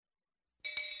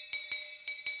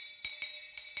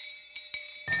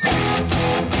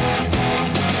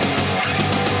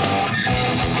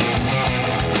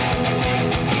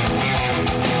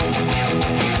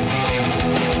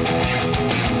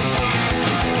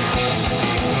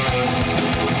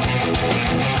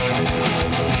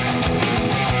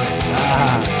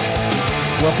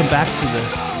welcome back to the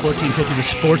 1450 The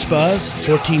Sports Buzz,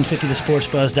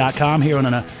 1450thesportsbuzz.com here on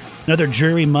another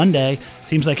dreary Monday.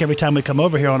 Seems like every time we come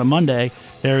over here on a Monday,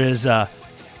 there's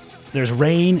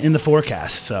rain in the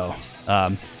forecast. So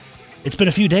it's been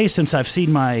a few days since I've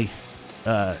seen my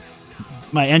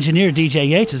engineer DJ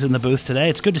Yates is in the booth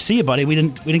today. It's good to see you, buddy. We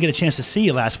didn't get a chance to see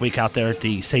you last week out there at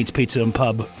the Saints Pizza and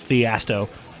Pub fiasco.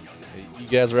 You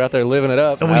guys were out there living it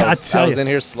up. I was in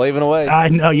here slaving away. I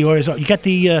know you always are. You got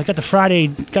a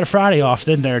Friday off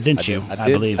then there, didn't you? I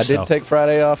did take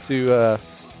Friday off to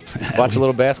watch a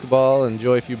little basketball,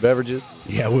 enjoy a few beverages.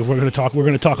 Yeah, we're going to talk. We're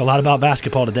going to talk a lot about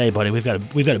basketball today, buddy. We've got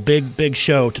a big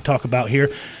show to talk about here.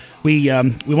 We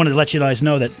wanted to let you guys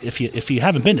know that if you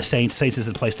haven't been to Saints is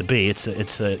the place to be. It's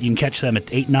you can catch them at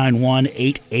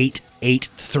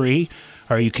 891-8883,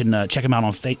 or you can check them out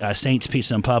on Saints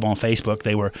Pizza and Pub on Facebook.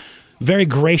 They were very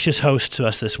gracious hosts to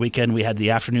us this weekend. We had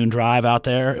the afternoon drive out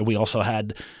there. We also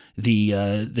had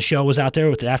the show was out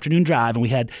there with the afternoon drive, and we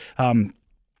had a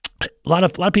lot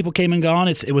of people came and gone.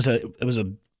 It was a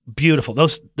beautiful.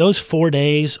 Those 4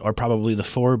 days are probably the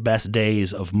 4 best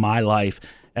days of my life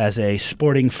as a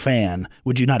sporting fan.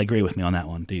 Would you not agree with me on that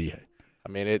one, DJ?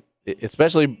 I mean, it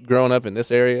especially growing up in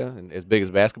this area, and as big as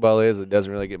basketball is, it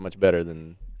doesn't really get much better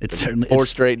than 4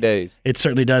 straight days. It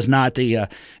certainly does not. And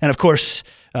of course,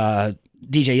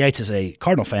 DJ Yates is a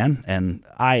Cardinal fan, and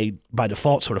I, by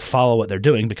default, sort of follow what they're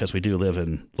doing because we do live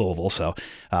in Louisville. So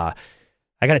I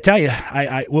got to tell you,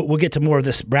 we'll get to more of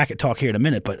this bracket talk here in a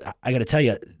minute, but I got to tell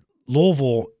you,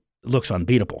 Louisville looks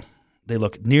unbeatable. They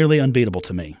look nearly unbeatable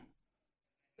to me.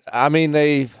 I mean,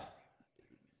 I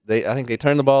think they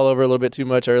turned the ball over a little bit too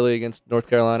much early against North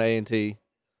Carolina A&T,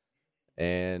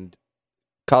 and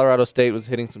Colorado State was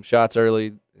hitting some shots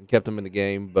early and kept them in the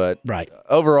game. But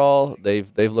overall, they've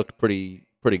looked pretty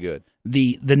good.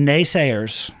 The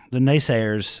naysayers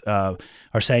are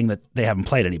saying that they haven't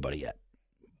played anybody yet,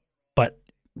 but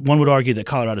one would argue that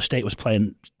Colorado State was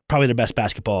playing probably their best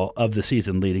basketball of the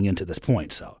season leading into this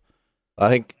point. So I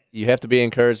think you have to be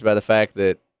encouraged by the fact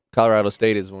that Colorado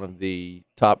State is one of the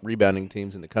top rebounding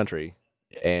teams in the country,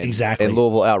 and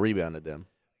Louisville out-rebounded them.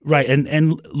 Right,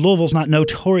 and Louisville's not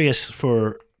notorious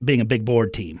for being a big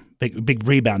board team, big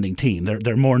rebounding team.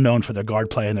 They're more known for their guard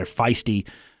play and their feisty,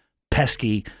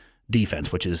 pesky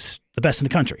defense, which is the best in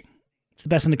the country. It's the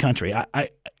best in the country.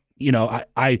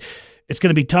 It's going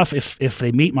to be tough if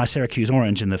they meet my Syracuse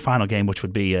Orange in the final game, which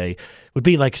would be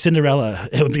like Cinderella.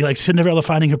 It would be like Cinderella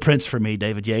finding her prince for me,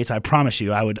 David Yates. I promise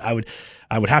you, I would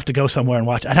have to go somewhere and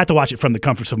watch. I'd have to watch it from the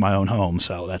comforts of my own home.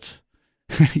 So that's,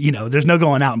 there's no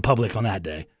going out in public on that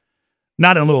day.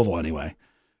 Not in Louisville, anyway.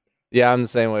 Yeah, I'm the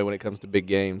same way when it comes to big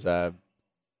games. I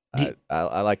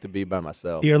like to be by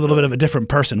myself. You're a little bit of a different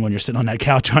person when you're sitting on that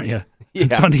couch, aren't you? Yeah.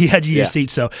 It's on the edge of your seat.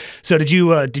 So did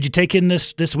you take in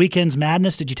this weekend's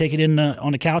madness? Did you take it in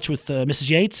on the couch with Mrs.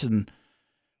 Yates? And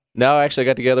no, actually, I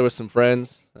got together with some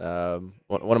friends. One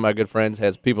of my good friends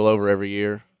has people over every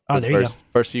year. Oh, there you go.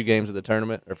 First few games of the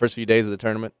tournament, or first few days of the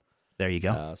tournament. There you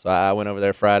go. So I went over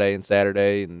there Friday and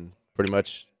Saturday, and pretty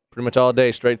much all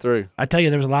day straight through. I tell you,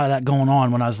 there was a lot of that going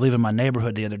on when I was leaving my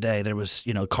neighborhood the other day. There was,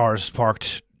 cars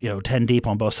parked, 10 deep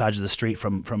on both sides of the street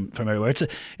from everywhere.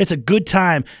 It's a good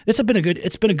time. It's been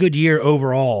a good year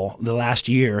overall. The last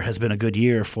year has been a good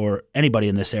year for anybody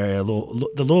in this area.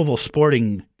 The Louisville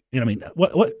sporting,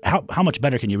 how much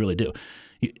better can you really do?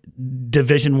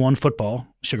 Division I football,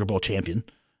 Sugar Bowl champion,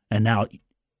 and now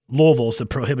Louisville's the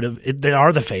prohibitive. They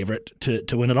are the favorite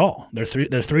to win it all. They're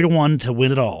 3-1 to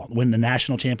win it all, win the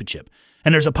national championship.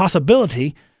 And there's a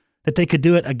possibility that they could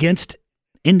do it against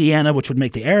Indiana, which would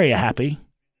make the area happy,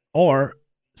 or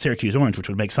Syracuse Orange, which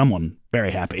would make someone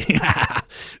very happy.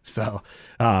 So,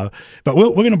 but we're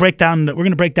going to break down. We're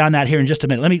going to break down that here in just a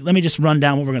minute. Let me just run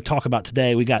down what we're going to talk about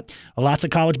today. We got lots of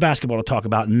college basketball to talk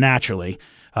about naturally.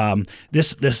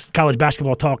 This college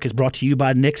basketball talk is brought to you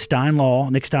by Nick Stein Law.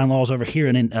 Nick Stein Law is over here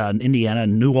in Indiana,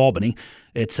 in New Albany.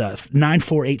 It's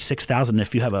 948-6000.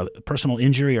 If you have a personal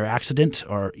injury or accident,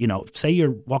 or say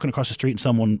you're walking across the street and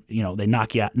someone they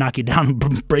knock you down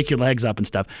and break your legs up and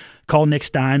stuff, call Nick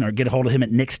Stein or get a hold of him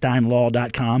at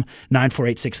nicksteinlaw.com,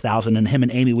 948-6000, and him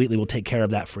and Amy Wheatley will take care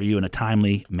of that for you in a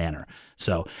timely manner.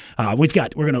 So we're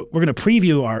gonna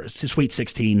preview our Sweet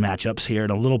 16 matchups here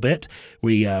in a little bit.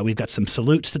 We've got some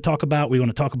salutes to talk about. We want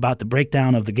to talk about the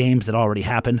breakdown of the games that already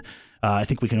happened. I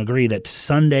think we can agree that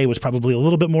Sunday was probably a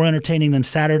little bit more entertaining than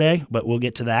Saturday, but we'll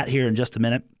get to that here in just a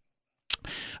minute.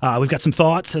 We've got some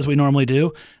thoughts, as we normally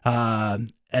do.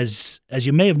 As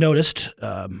you may have noticed,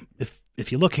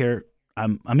 if you look here,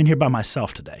 I'm in here by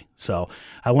myself today. So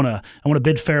I want to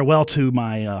bid farewell to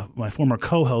my my former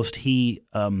co-host.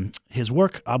 His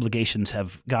work obligations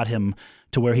have got him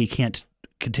to where he can't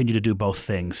continue to do both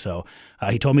things. So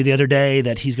he told me the other day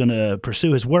that he's going to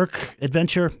pursue his work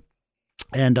adventure.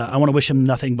 And I want to wish him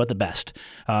nothing but the best.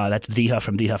 That's D-Huff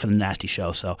from D-Huff and the Nasty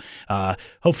Show. So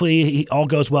hopefully all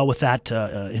goes well with that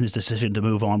in his decision to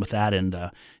move on with that.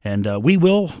 And we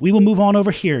will move on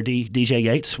over here, DJ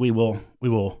Yates. We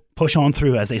will push on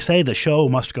through. As they say, the show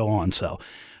must go on. So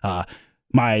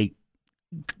my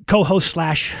co-host /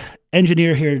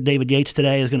 engineer here, David Yates,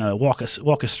 today is going to walk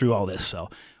us through all this. So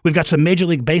we've got some Major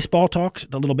League Baseball talk,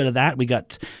 a little bit of that. We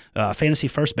got fantasy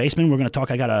first baseman. We're going to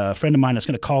talk. I got a friend of mine that's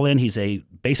going to call in. He's a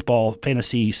baseball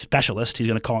fantasy specialist. He's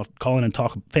going to call in and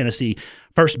talk fantasy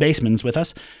first basemans with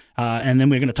us. And then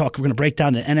we're going to break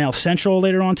down the NL Central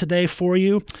later on today for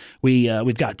you.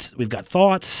 We've got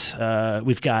thoughts.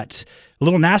 We've got a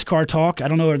little NASCAR talk. I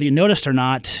don't know whether you noticed or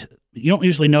not. You don't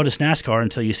usually notice NASCAR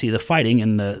until you see the fighting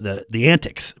and the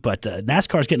antics, but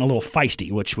NASCAR's getting a little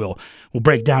feisty, which we'll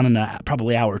break down in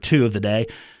probably hour or two of the day.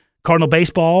 Cardinal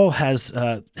baseball has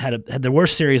had the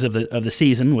worst series of the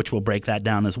season, which we'll break that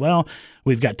down as well.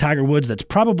 We've got Tiger Woods that's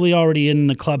probably already in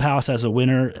the clubhouse as a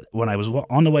winner. When I was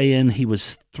on the way in, he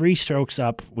was 3 strokes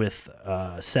up with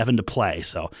 7 to play,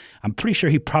 so I'm pretty sure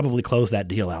he probably closed that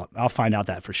deal out. I'll find out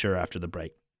that for sure after the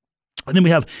break. And then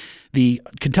we have the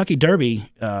Kentucky Derby.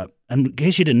 And in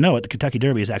case you didn't know it, the Kentucky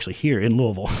Derby is actually here in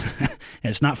Louisville, and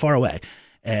it's not far away.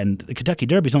 And the Kentucky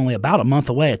Derby is only about a month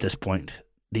away at this point.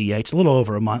 It's a little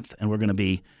over a month, and we're going to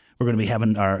be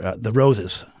having our the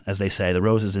roses, as they say, the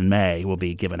roses in May will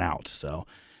be given out. So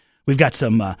we've got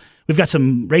some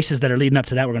races that are leading up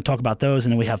to that. We're going to talk about those,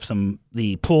 and then we have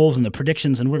the pulls and the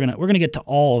predictions, and we're gonna get to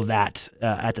all of that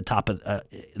at the top of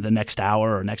the next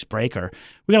hour or next break. Or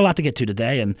we got a lot to get to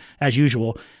today, and as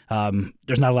usual,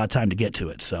 there's not a lot of time to get to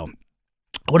it. So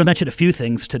I want to mention a few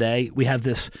things today. We have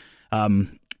this.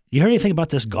 You heard anything about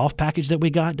this golf package that we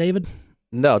got, David?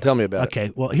 No, tell me about it. Okay,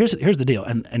 well here's the deal,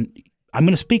 and I'm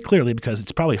going to speak clearly because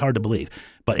it's probably hard to believe,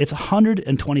 but it's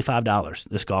 $125,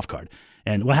 this golf card.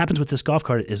 And what happens with this golf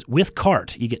cart is with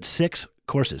cart, you get 6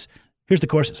 courses. Here's the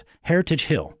courses. Heritage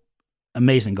Hill,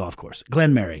 amazing golf course.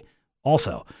 Glen Mary,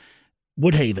 also.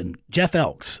 Woodhaven, Jeff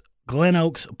Elks, Glen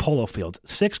Oaks, Polo Fields.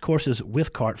 6 courses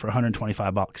with cart for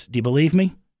 $125. Do you believe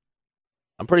me?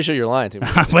 I'm pretty sure you're lying to me.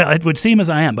 Well, it would seem as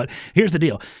I am, but here's the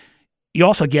deal. You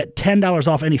also get $10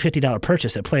 off any $50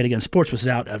 purchase at Play It Again Sports, which is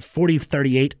out at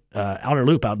 4038 Outer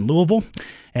Loop out in Louisville.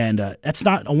 And that's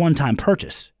not a one-time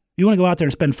purchase. You want to go out there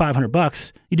and spend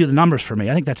 $500, you do the numbers for me.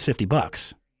 I think that's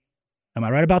 $50. Am I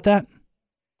right about that?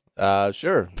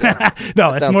 Sure. Yeah.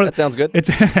 No, that sounds good. It's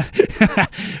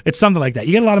it's something like that.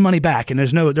 You get a lot of money back, and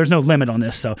there's no limit on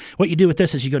this. So what you do with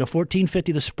this is you go to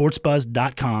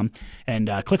 1450thesportsbuzz.com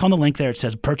and click on the link there. It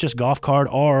says purchase golf card,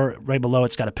 or right below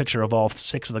it's got a picture of all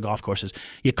 6 of the golf courses.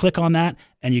 You click on that,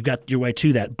 and you got your way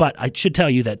to that. But I should tell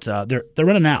you that they're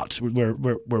running out. We're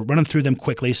running through them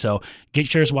quickly. So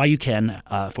get yours while you can.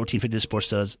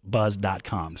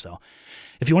 1450thesportsbuzz.com. So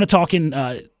if you want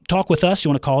to talk with us, you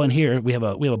want to call in here, we have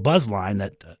a buzz line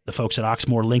that the folks at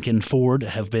Oxmoor Lincoln Ford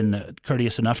have been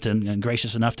courteous enough and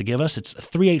gracious enough to give us. It's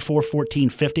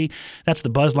 384-1450. That's the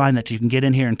buzz line that you can get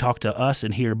in here and talk to us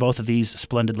and hear both of these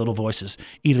splendid little voices,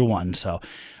 either one. So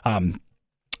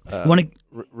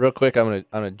real quick, I'm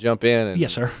gonna jump in and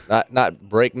yes, sir. Not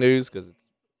break news because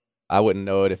I wouldn't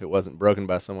know it if it wasn't broken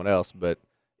by someone else, but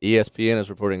ESPN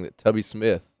is reporting that Tubby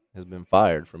Smith has been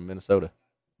fired from Minnesota.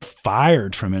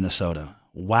 Fired from Minnesota.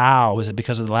 Wow. Was it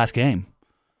because of the last game?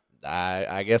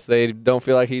 I guess they don't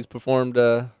feel like he's performed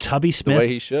Tubby Smith, the way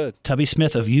he should. Tubby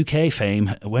Smith of UK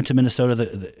fame went to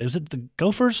Minnesota. Is it the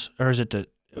Gophers or is it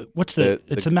it's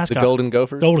the mascot? The Golden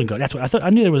Gophers? Golden Gophers. That's what I thought. I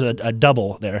knew there was a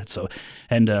double there. So,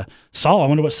 and Saul, I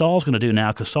wonder what Saul's going to do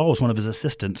now because Saul was one of his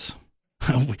assistants.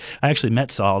 I actually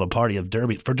met Saul at a party of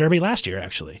Derby last year,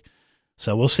 actually.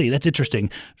 So we'll see. That's interesting.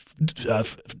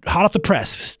 Hot off the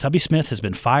press, Tubby Smith has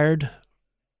been fired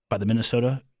by the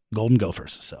Minnesota Golden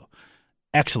Gophers. So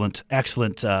excellent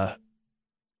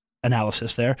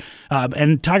analysis there.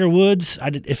 And Tiger Woods,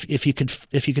 if you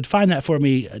could find that for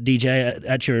me, DJ,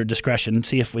 at your discretion.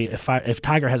 See if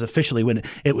Tiger has officially won.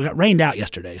 It got rained out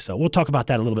yesterday, so we'll talk about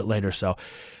that a little bit later. So.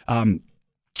 I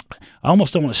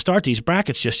almost don't want to start these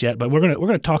brackets just yet, but we're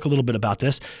gonna talk a little bit about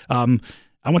this.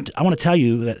 I want to tell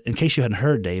you that in case you hadn't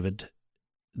heard, David,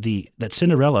 that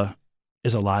Cinderella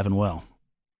is alive and well,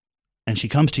 and she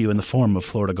comes to you in the form of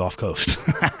Florida Gulf Coast.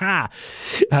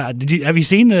 Have you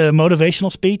seen the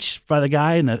motivational speech by the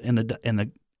guy in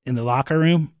the locker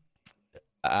room?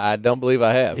 I don't believe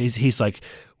I have. He's like,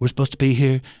 We're supposed to be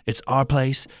here. It's our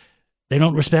place. They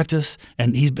don't respect us,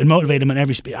 and he's been motivating them in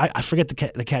every speech. I forget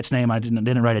the cat's name. I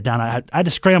didn't write it down. I had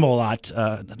to scramble a lot,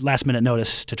 last minute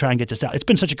notice to try and get this out. It's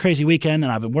been such a crazy weekend,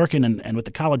 and I've been working and with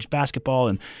the college basketball,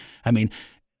 and I mean,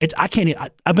 I've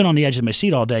been on the edge of my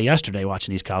seat all day yesterday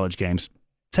watching these college games.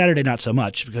 Saturday not so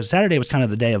much, because Saturday was kind of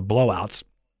the day of blowouts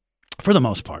for the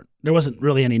most part. There wasn't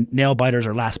really any nail biters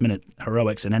or last minute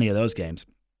heroics in any of those games.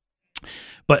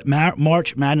 But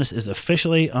March Madness is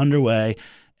officially underway.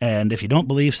 And if you don't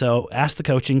believe so, ask the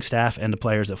coaching staff and the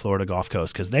players at Florida Gulf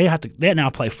Coast, because they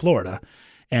now play Florida.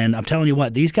 And I'm telling you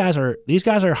what, these guys are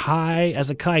high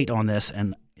as a kite on this.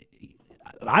 And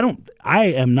I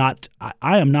am not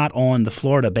on the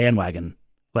Florida bandwagon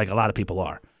like a lot of people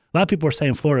are. A lot of people are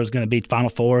saying Florida is going to beat Final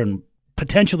Four and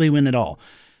potentially win it all.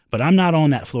 But I'm not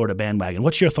on that Florida bandwagon.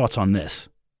 What's your thoughts on this?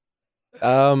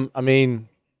 I mean,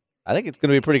 I think it's going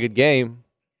to be a pretty good game.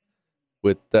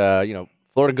 With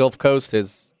Florida Gulf Coast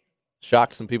has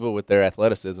shocked some people with their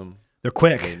athleticism. They're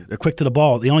quick. They're quick to the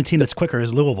ball. The only team that's quicker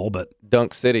is Louisville, but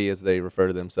Dunk City, as they refer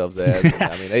to themselves as.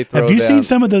 I mean, they throw. Have you seen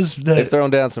some of those? They've thrown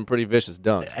down some pretty vicious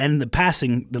dunks, and the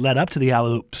passing that led up to the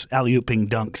alley-ooping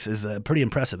dunks is pretty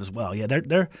impressive as well. Yeah,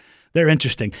 they're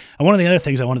interesting. And one of the other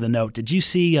things I wanted to note: did you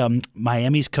see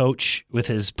Miami's coach with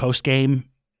his post game,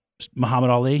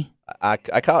 Muhammad Ali? I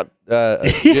caught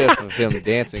a gif of him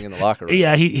dancing in the locker room.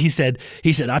 Yeah, he said,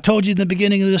 I told you in the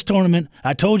beginning of this tournament,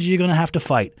 I told you you're going to have to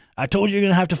fight. I told you you're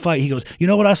going to have to fight. He goes, you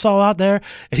know what I saw out there?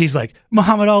 And he's like,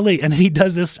 Muhammad Ali. And he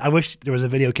does this. I wish there was a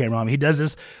video camera on him. He does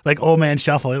this like old man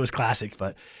shuffle. It was classic.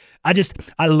 But I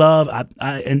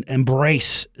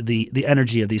embrace the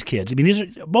energy of these kids. I mean, these are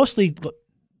mostly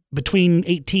between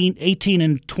 18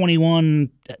 and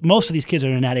 21. Most of these kids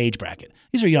are in that age bracket.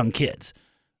 These are young kids.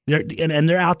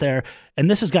 They're out there, and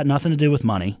this has got nothing to do with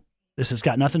money. This has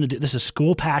got nothing to do. This is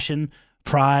school passion,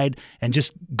 pride, and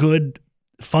just good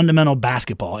fundamental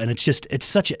basketball. And it's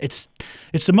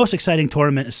the most exciting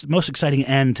tournament. It's the most exciting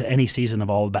end to any season of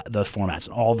all the formats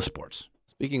and all the sports.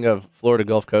 Speaking of Florida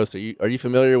Gulf Coast, are you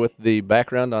familiar with the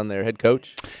background on their head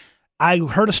coach? I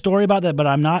heard a story about that, but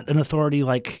I'm not an authority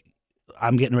like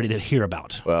I'm getting ready to hear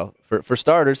about. Well, for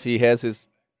starters, he has his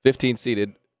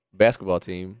 15-seeded basketball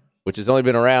team, which has only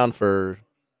been around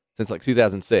since like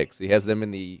 2006. He has them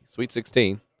in the Sweet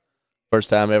 16.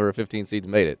 First time ever a 15 seeds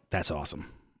made it. That's awesome.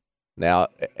 Now,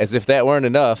 as if that weren't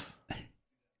enough,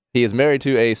 he is married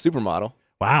to a supermodel.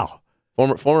 Wow.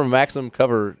 Former Maxim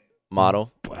cover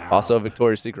model. Wow. Also a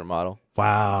Victoria's Secret model.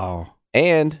 Wow.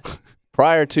 And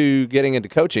prior to getting into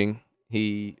coaching,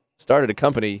 he started a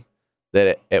company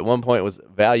that at one point was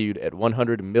valued at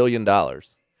 $100 million.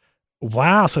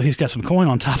 Wow, so he's got some coin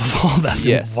on top of all that.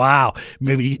 Yes. Wow.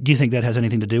 Maybe do you think that has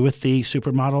anything to do with the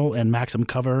supermodel and Maxim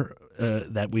cover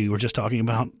that we were just talking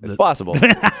about? It's possible.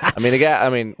 I mean, the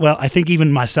guy. Well, I think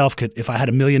even myself could, if I had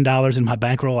 $1 million in my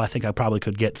bankroll, I think I probably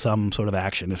could get some sort of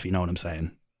action. If you know what I'm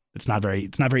saying. It's not very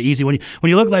easy when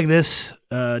you look like this,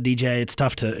 DJ. It's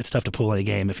tough to pull any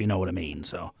game if you know what I mean.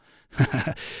 So.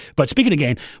 But speaking of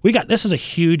game, this is a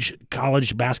huge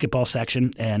college basketball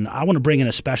section, and I want to bring in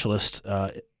a specialist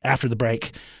after the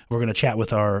break. We're going to chat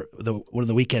with one of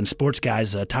the weekend sports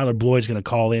guys. Tyler Bloyd's going to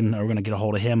call in, or we're going to get a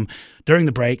hold of him during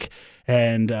the break,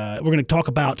 and we're going to talk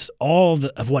about all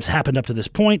of what's happened up to this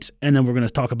point, and then we're going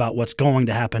to talk about what's going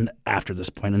to happen after this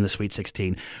point in the Sweet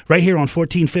 16, right here on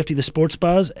 1450 The Sports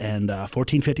Buzz and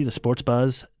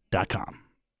 1450thesportsbuzz.com.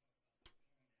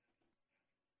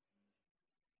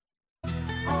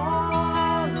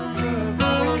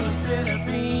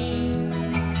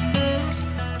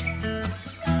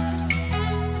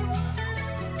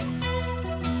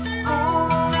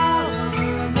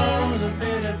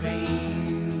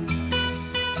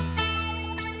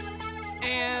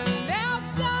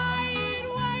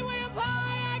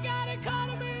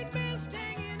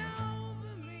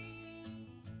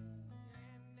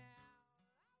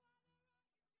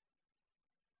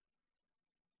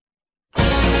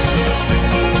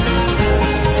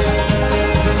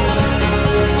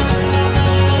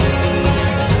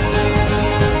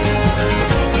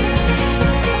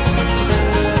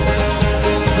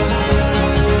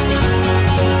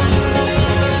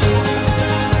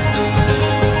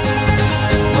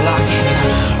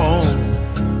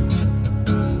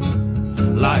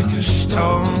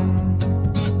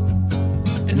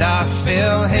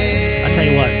 I tell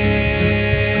you what,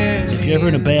 if you're ever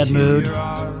in a bad mood,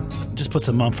 just put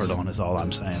some Mumford on is all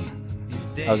I'm saying.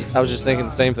 I was just thinking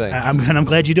the same thing. I'm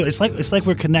glad you do. It's like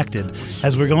we're connected.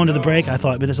 As we're going to the break, I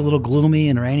thought, but it's a little gloomy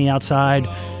and rainy outside,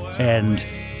 and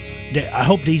I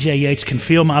hope DJ Yates can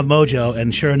feel my mojo,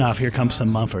 and sure enough, here comes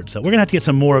some Mumford. So we're going to have to get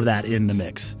some more of that in the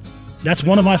mix. That's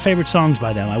one of my favorite songs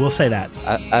by them. I will say that.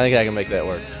 I think I can make that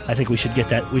work. I think we should get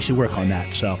that. We should work on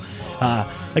that. So,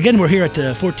 again, we're here at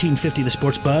 1450 The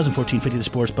Sports Buzz and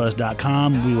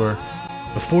 1450thesportsbuzz.com. We were,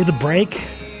 before the break,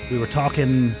 we were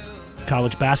talking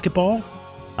college basketball.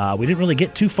 We didn't really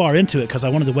get too far into it because I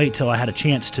wanted to wait till I had a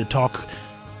chance to talk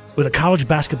with a college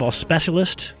basketball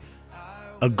specialist,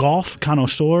 a golf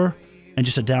connoisseur, and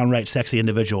just a downright sexy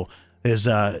individual. Is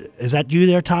that you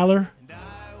there, Tyler?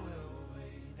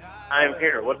 I'm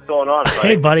here. What's going on, buddy?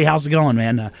 Hey, buddy. How's it going,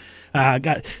 man?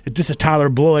 This is Tyler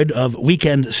Bloyd of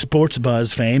Weekend Sports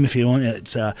Buzz fame, if you want.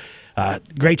 It's a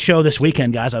great show this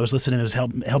weekend, guys. I was listening. It was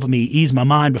helping me ease my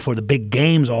mind before the big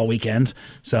games all weekend.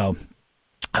 So,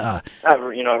 I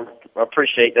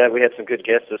appreciate that. We had some good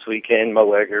guests this weekend.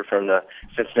 Mo Egger from the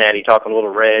Cincinnati talking a little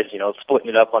Reds, splitting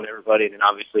it up on everybody. And then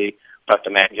obviously talked to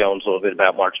Matt Jones a little bit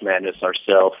about March Madness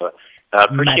ourselves.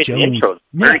 Appreciate the intro.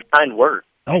 Very kind words.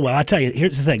 Oh, well, I tell you,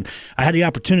 here's the thing. I had the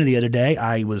opportunity the other day.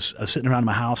 I was sitting around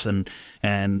my house, and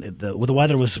the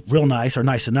weather was real nice, or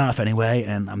nice enough anyway,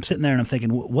 and I'm sitting there and I'm thinking,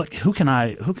 who can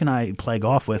I play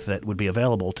golf with that would be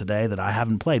available today that I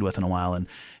haven't played with in a while? And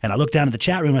I looked down at the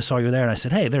chat room, I saw you were there, and I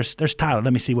said, hey, there's Tyler.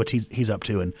 Let me see what he's up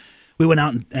to. And we went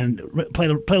out and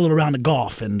played a little round of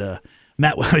golf, and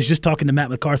Matt, I was just talking to Matt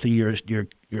McCarthy,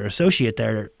 your associate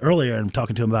there earlier, and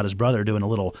talking to him about his brother doing a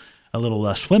little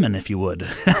swimming, if you would.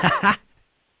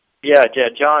 Yeah,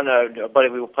 John, a buddy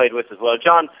we played with as well.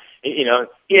 John, he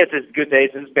has his good days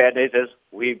and his bad days, as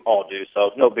we all do. So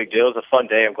it's no big deal. It was a fun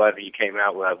day. I'm glad that you came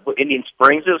out. Indian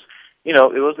Springs, it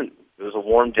was a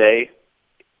warm day.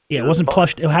 Yeah, it wasn't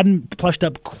plushed. It hadn't plushed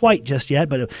up quite just yet,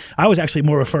 but I was actually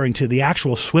more referring to the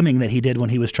actual swimming that he did when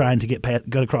he was trying to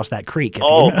go across that creek.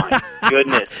 Oh my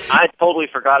goodness, I totally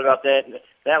forgot about that.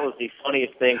 That was the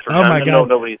funniest thing for me. Oh my God! No,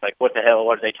 nobody's like, "What the hell?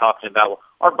 What are they talking about?" Well,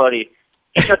 our buddy.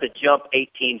 He got to jump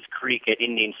 18th Creek at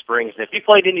Indian Springs. And if you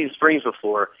played Indian Springs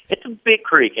before, it's a big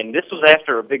creek, and this was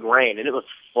after a big rain, and it was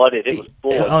flooded. It was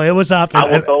full. Oh, it was up. I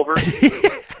looked over,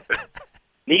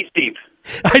 knees deep.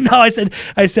 I know.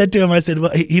 I said to him, well,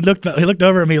 he looked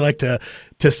over at me like to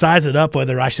size it up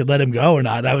whether I should let him go or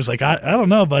not. I was like, I don't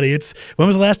know, buddy. When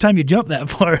was the last time you jumped that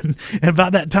far? And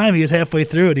about that time, he was halfway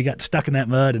through and he got stuck in that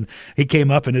mud, and he came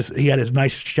up and he had his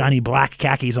nice shiny black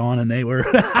khakis on, and they were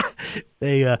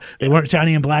they weren't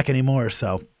shiny and black anymore.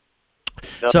 So.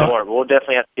 Don't worry. We'll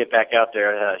definitely have to get back out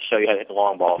there and show you how to hit the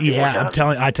long ball. Yeah,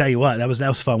 I tell you what, that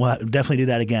was fun. We'll definitely do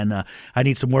that again. I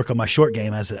need some work on my short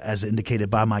game, as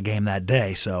indicated by my game that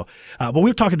day. So, but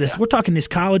we're talking this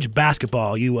college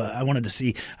basketball. I wanted to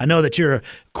see. I know that you're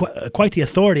quite the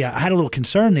authority. I had a little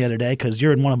concern the other day because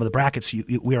you're in one of the brackets.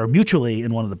 We are mutually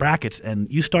in one of the brackets,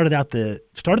 and you started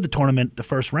the tournament the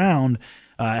first round.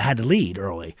 Had to lead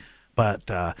early, but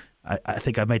I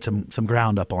think I made some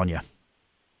ground up on you.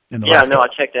 I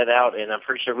checked that out, and I'm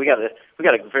pretty sure we got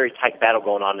a very tight battle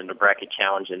going on in the bracket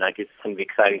challenge, and I guess it's going to be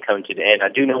exciting coming to the end. I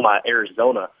do know my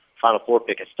Arizona Final Four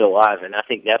pick is still alive, and I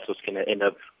think that's what's going to end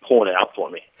up pulling it out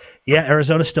for me. Yeah,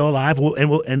 Arizona's still alive,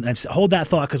 and hold that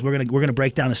thought because we're gonna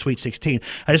break down the Sweet 16.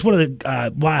 I just wanted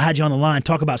to, while I had you on the line,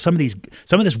 talk about some of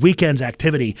this weekend's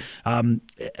activity.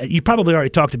 You probably already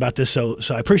talked about this, so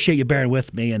I appreciate you bearing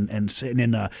with me and sitting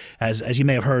in. As you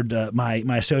may have heard, my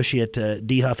associate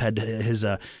D Huff had his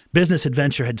business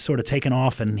adventure had sort of taken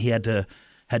off, and he had to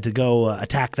go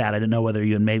attack that. I didn't know whether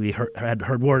you maybe had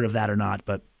heard word of that or not,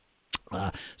 but. I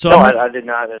did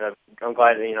not. I'm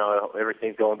glad that,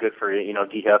 everything's going good for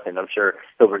D-Huff, and I'm sure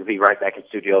he'll be right back in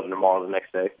studio tomorrow, the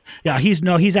next day. Yeah, he's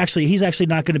actually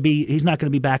not going to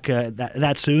be back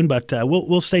that soon, but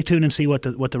we'll stay tuned and see what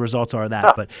the results are of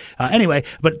that. But anyway,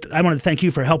 I want to thank you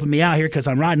for helping me out here because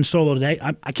I'm riding solo today.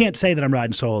 I can't say that I'm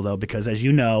riding solo though because as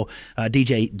you know,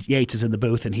 DJ Yates is in the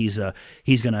booth and he's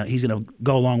gonna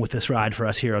go along with this ride for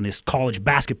us here on this college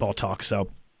basketball talk. So.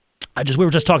 We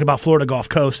were just talking about Florida Gulf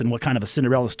Coast and what kind of a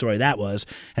Cinderella story that was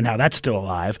and how that's still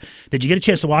alive. Did you get a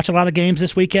chance to watch a lot of games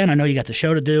this weekend? I know you got the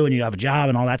show to do and you have a job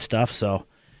and all that stuff. So,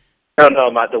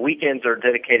 no, the weekends are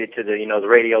dedicated to the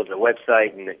radio, the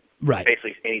website, and right.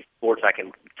 Basically any sports I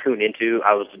can tune into.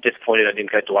 I was disappointed I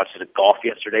didn't get to watch the golf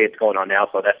yesterday. It's going on now,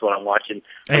 so that's what I'm watching.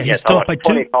 Hey, he's still up by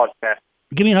 2.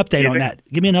 Give me an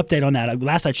update on that.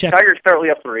 Last I checked, Tiger's currently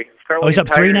up 3. He's up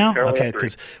 3 now. Okay,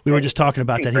 because we were just talking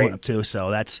about that. He went up 2, so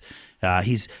that's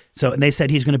and they said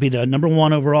he's going to be the number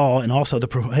 1 overall, and also the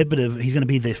prohibitive. He's going to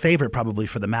be the favorite probably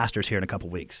for the Masters here in a couple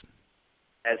weeks.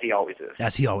 As he always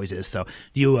is. So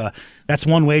that's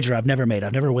one wager I've never made.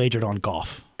 I've never wagered on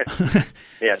golf.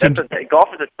 Yeah, golf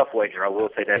is a tough wager. I will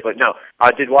say that, but no,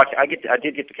 I did watch. I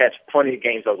did get to catch plenty of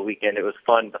games over the weekend. It was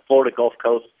fun. The Florida Gulf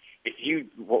Coast. if you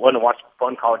want to watch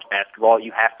fun college basketball,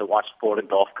 you have to watch Florida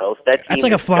Gulf Coast. That's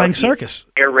like a flying circus.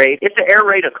 Air raid. It's an air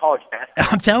raid of college basketball.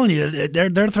 I'm telling you,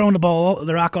 they're throwing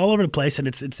the rock all over the place, and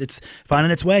it's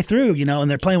finding its way through. And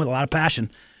they're playing with a lot of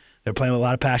passion. They're playing with a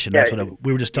lot of passion. That's what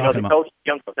we were just talking about.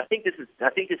 Young coach, I think this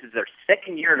is their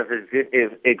second year of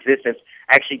existence.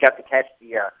 I actually got to catch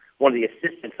one of the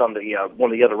assistants on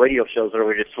one of the other radio shows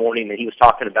earlier this morning, and he was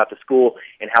talking about the school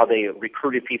and how they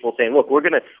recruited people, saying, "Look, we're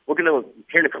gonna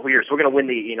here in a couple of years, we're gonna win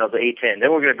the A10,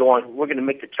 then we're gonna go on, we're gonna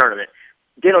make the tournament."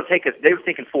 They don't take us. They were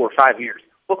thinking 4 or 5 years.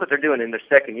 Look what they're doing in their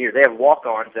second year. They have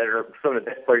walk-ons that are some of the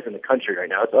best players in the country right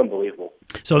now. It's unbelievable.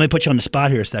 So let me put you on the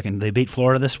spot here a second. They beat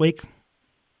Florida this week?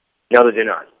 No, they did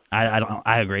not.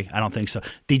 I agree. I don't think so.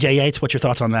 DJ Yates, what's your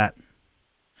thoughts on that?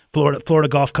 Florida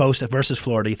Gulf Coast versus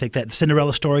Florida. You think that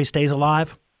Cinderella story stays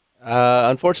alive?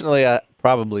 Unfortunately,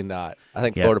 probably not. I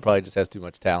think Florida probably just has too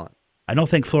much talent. I don't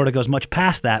think Florida goes much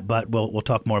past that, but we'll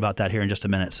talk more about that here in just a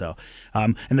minute. So,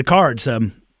 and the Cards,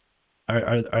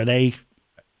 are they?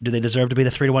 Do they deserve to be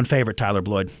the 3-1 favorite, Tyler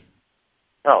Bloyd?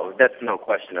 Oh, that's no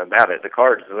question about it. The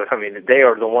Cards. I mean, they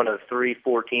are the one of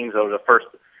 3-4 teams over the first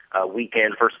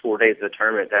first 4 days of the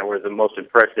tournament that were the most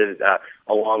impressive,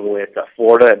 along with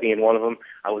Florida being one of them.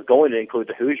 I was going to include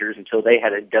the Hoosiers until they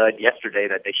had a dud yesterday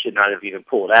that they should not have even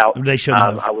pulled out. They should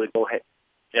have. I would go ahead.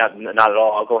 Yeah, not at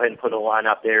all. I'll go ahead and put a line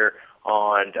out there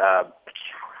on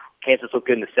Kansas looked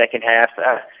good in the second half.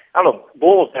 I don't know.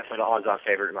 Louisville's definitely the odds-on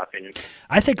favorite, in my opinion.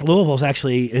 I think Louisville's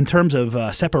actually, in terms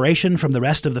of separation from the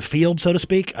rest of the field, so to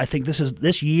speak, I think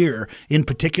this year in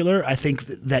particular, I think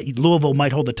that Louisville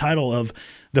might hold the title of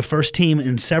the first team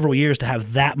in several years to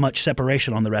have that much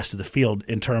separation on the rest of the field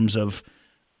in terms of,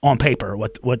 on paper,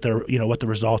 what the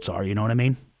results are. You know what I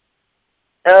mean?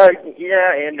 Yeah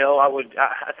and no. I would.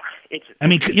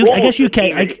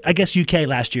 I guess UK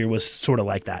last year was sort of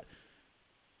like that.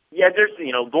 Yeah, there's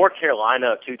North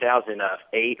Carolina of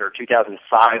 2008 or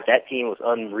 2005. That team was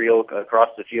unreal across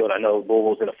the field. I know Louisville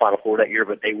was in the Final Four that year,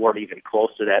 but they weren't even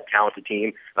close to that talented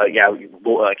team.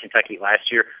 Kentucky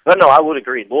last year. But no, I would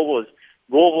agree. Louisville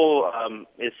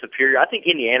is superior. I think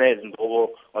Indiana and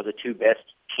Louisville are the two best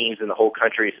teams in the whole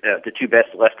country, the two best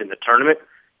left in the tournament.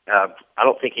 I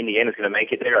don't think Indiana's going to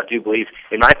make it there. I do believe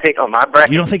in my pick on my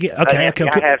bracket. You don't think? Okay, I have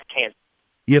Kansas.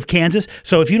 You have Kansas.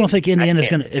 So if you don't think Indiana's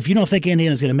going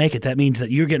to make it, that means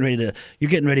that you're getting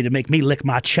ready to make me lick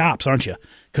my chops, aren't you?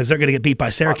 Because they're going to get beat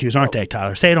by Syracuse, aren't they,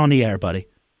 Tyler? Say it on the air, buddy.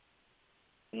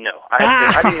 No,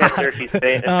 I didn't have Syracuse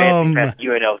advancing past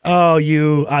UNLV.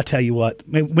 Oh, I'll tell you what.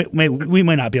 We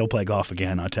may not be able to play golf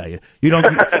again. I'll tell you. You're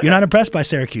not impressed by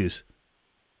Syracuse.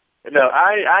 No,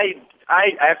 I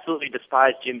absolutely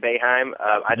despise Jim Boeheim.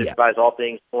 I despise all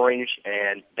things orange,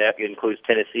 and that includes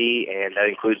Tennessee, and that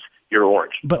includes your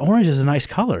orange. But orange is a nice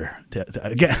color.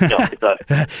 Again, no, it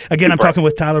does. Again, I'm talking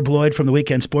with Tyler Bloyd from the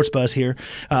Weekend Sports Buzz here,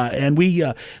 and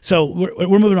so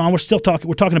we're moving on. We're still talking.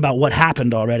 We're talking about what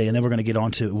happened already, and then we're going to get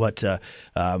on to what's going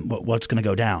to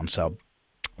go down. So.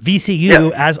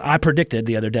 VCU, as I predicted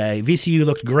the other day, VCU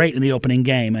looked great in the opening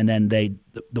game, and then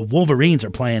the Wolverines are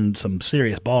playing some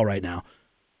serious ball right now.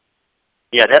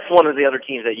 Yeah, that's one of the other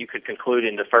teams that you could conclude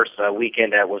in the first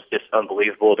weekend that was just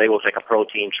unbelievable. They looked like a pro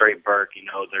team. Trey Burke,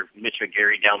 their Mitch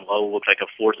McGarry down low looked like a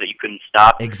force that you couldn't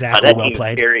stop. Exactly, that well team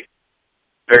played. Scary,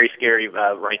 very scary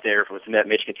right there with that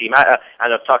Michigan team. I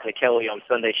was talking to Kelly on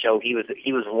Sunday's show. He was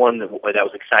one that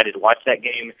was excited to watch that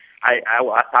game. I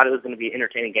thought it was going to be an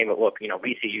entertaining game, but look,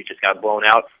 VCU just got blown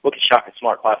out. Look at Shaka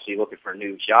Smart possibly looking for a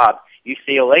new job.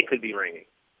 UCLA could be ringing.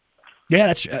 Yeah,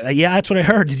 that's what I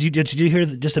heard. Did you hear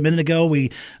just a minute ago?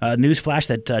 We news flash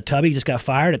that Tubby just got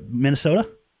fired at Minnesota.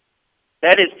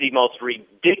 That is the most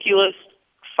ridiculous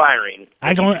firing. They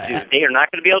are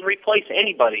not going to be able to replace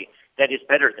anybody that is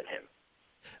better than him.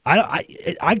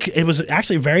 It was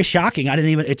actually very shocking.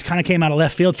 It kind of came out of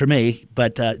left field for me,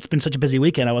 but it's been such a busy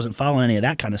weekend. I wasn't following any of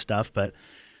that kind of stuff. But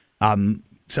who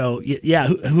are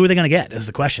they going to get is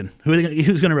the question.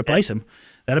 Who's going to replace him?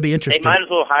 That'll be interesting. They might as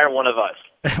well hire one of us.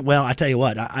 Well, I tell you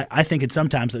what, I think it's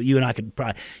sometimes that you and I could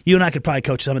probably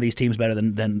coach some of these teams better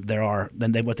than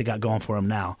what they got going for them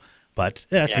now. But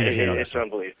that's it's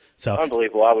unbelievable. So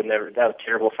unbelievable. I would never. That was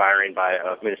terrible firing by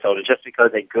Minnesota just because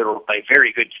a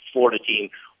very good Florida team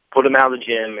put him out of the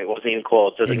gym. It wasn't even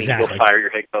close. Doesn't mean you go fire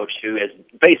your head coach who has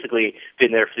basically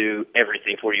been there through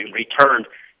everything for you and returned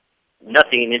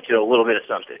nothing into a little bit of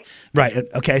something. Right.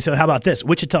 Okay. So how about this?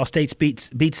 Wichita State beats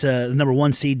the number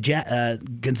 1 seed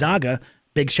Gonzaga.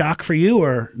 Big shock for you,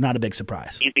 or not a big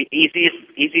surprise? Easiest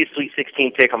Sweet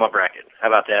 16 pick on my bracket. How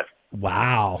about that?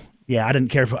 Wow. Yeah, I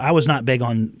didn't care I was not big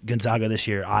on Gonzaga this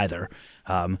year either.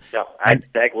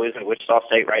 Dak losing to Wichita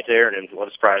State right there, and what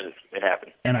a surprise it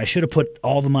happened. And I should have put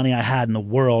all the money I had in the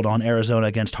world on Arizona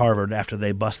against Harvard after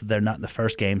they busted their nut in the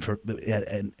first game,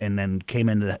 and then came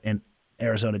into and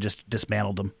Arizona just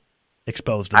dismantled them,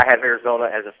 exposed them. I have Arizona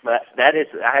as I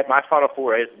have my Final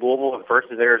Four as Louisville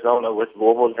versus Arizona, with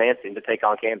Louisville advancing to take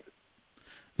on Kansas.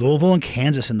 Louisville and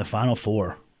Kansas in the Final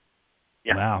Four.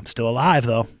 Yeah. Wow, still alive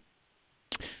though.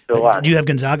 Still alive. Did you have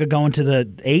Gonzaga going to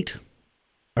the 8?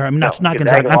 Or I mean, that's not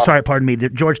Gonzaga. I'm sorry, pardon me.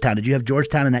 Georgetown. Did you have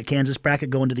Georgetown in that Kansas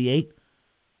bracket going to the 8?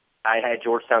 I had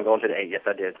Georgetown going to the 8. Yes,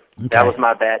 I did. Okay. That was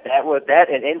my bad. That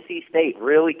and NC State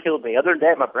really killed me. Other than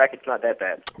that, my bracket's not that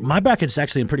bad. My bracket's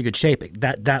actually in pretty good shape.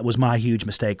 That was my huge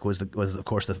mistake. Was of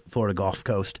course the Florida Gulf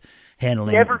Coast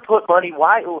handling. Never put money.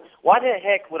 Why the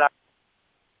heck would I?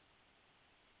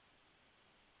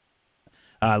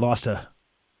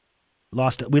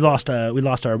 We lost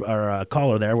our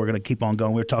caller there. We're going to keep on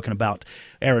going. We were talking about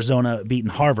Arizona beating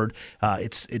Harvard.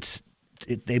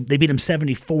 They beat them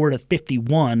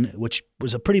 74-51, which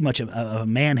was pretty much a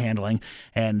manhandling.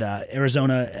 And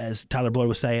Arizona, as Tyler Bloyd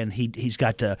was saying, he's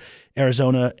got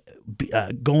Arizona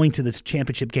going to this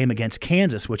championship game against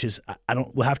Kansas, which is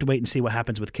we'll have to wait and see what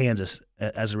happens with Kansas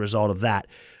as a result of that.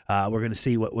 We're going to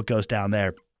see what goes down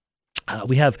there.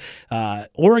 We have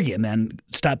Oregon then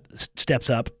steps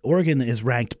up. Oregon is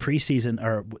ranked preseason,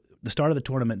 or the start of the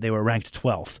tournament, they were ranked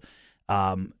 12th.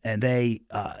 And they're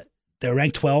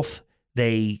ranked 12th.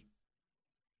 They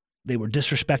were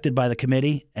disrespected by the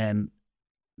committee, and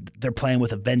they're playing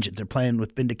with a vengeance. They're playing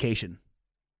with vindication.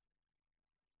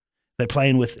 They're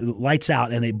playing with lights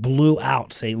out, and they blew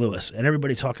out St. Louis. And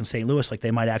everybody's talking St. Louis like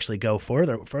they might actually go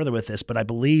further with this. But I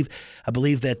believe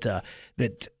that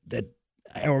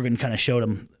Oregon kind of showed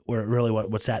them where really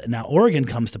what's at. Now Oregon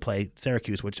comes to play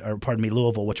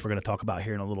Louisville, which we're going to talk about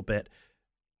here in a little bit,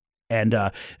 and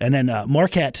then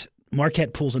Marquette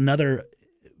pulls another.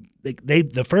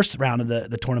 The first round of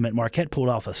the tournament, Marquette pulled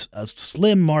off a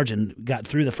slim margin, got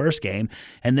through the first game,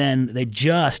 and then they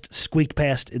just squeaked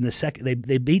past in the second.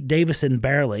 They beat Davison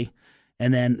barely,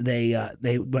 and then they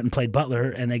went and played Butler,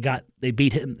 and they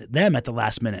beat them at the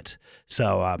last minute.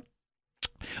 So.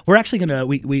 We're actually gonna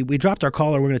we dropped our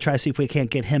caller. We're gonna try to see if we can't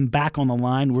get him back on the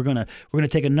line. We're gonna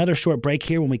take another short break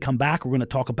here. When we come back, we're gonna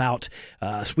talk about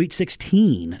Sweet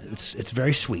 16. It's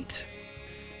very sweet,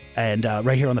 and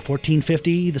right here on the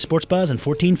 1450 The Sports Buzz and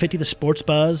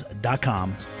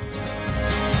 1450thesportsbuzz.com.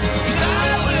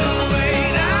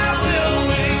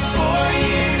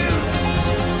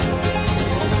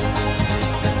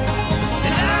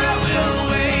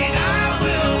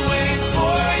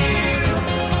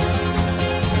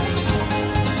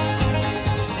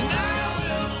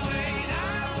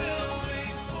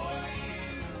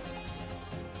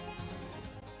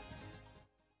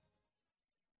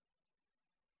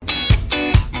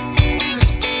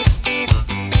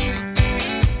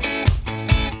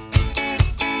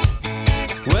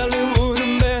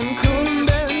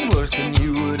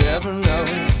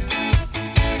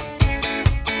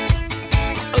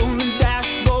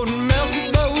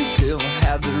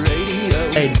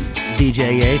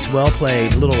 DJ Yates, well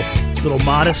played. Little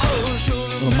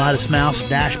modest mouse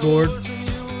dashboard.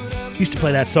 Used to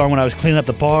play that song when I was cleaning up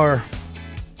the bar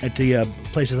at the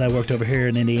places I worked over here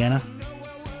in Indiana.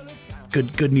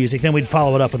 Good music. Then we'd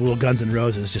follow it up with a little Guns N'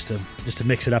 Roses just to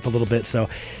mix it up a little bit. So,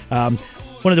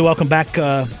 wanted to welcome back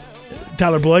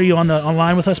Tyler Bloyd. Are you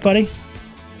online with us, buddy?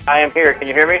 I am here. Can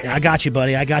you hear me? I got you,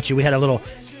 buddy. I got you. We had a little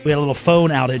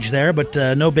phone outage there, but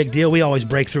no big deal. We always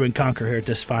break through and conquer here at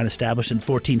this fine establishment,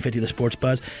 1450 The Sports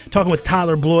Buzz. Talking with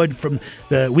Tyler Bloyd from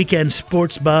the Weekend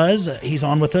Sports Buzz. He's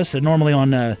on with us. They're normally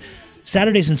on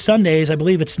Saturdays and Sundays. I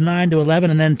believe it's 9 to 11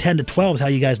 and then 10 to 12 is how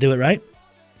you guys do it, right?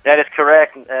 That is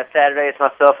correct. Saturday is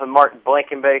myself and Martin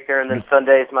Blankenbaker, and then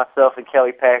Sunday is myself and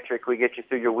Kelly Patrick. We get you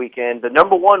through your weekend. The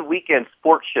number one weekend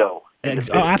sports show. Oh,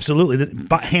 absolutely,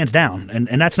 hands down,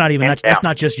 and that's not even that's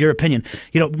not just your opinion.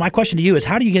 You know, my question to you is,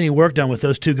 how do you get any work done with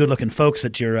those two good-looking folks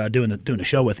that you're doing a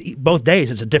show with? Both days,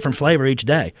 it's a different flavor each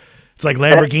day. It's like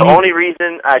Lamborghini. That's the only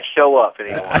reason I show up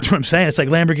anymore. That's what I'm saying. It's like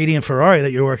Lamborghini and Ferrari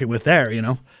that you're working with there. You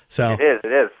know, so it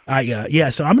is.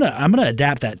 So I'm gonna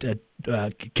adapt that.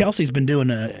 Kelsey's been doing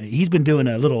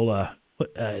a little a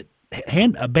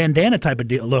bandana type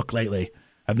of look lately.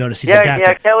 I've noticed he's adapted.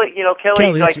 Yeah, Kelly.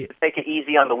 Kelly likes to take it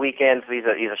easy on the weekends. He's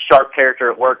a sharp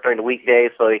character at work during the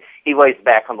weekdays, so he lays it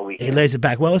back on the weekends. He lays it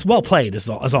back. Well, it's well played. Is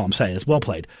all I'm saying. It's well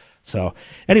played. So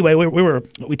anyway,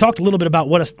 we talked a little bit about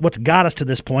what's got us to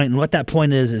this point, and what that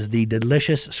point is the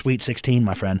delicious Sweet 16,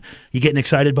 my friend. You getting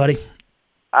excited, buddy?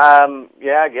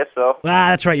 Yeah, I guess so.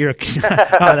 That's right. You're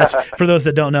that's for those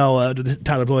that don't know.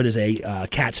 Tyler Bloyd is a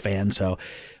Cats fan, so.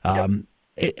 Yep.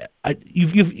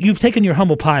 You've taken your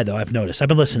humble pie though. I've noticed. I've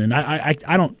been listening. I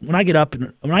don't when I get up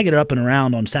and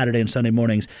around on Saturday and Sunday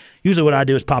mornings. Usually, what I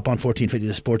do is pop on 1450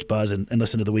 the Sports Buzz and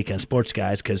listen to the Weekend Sports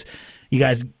guys because you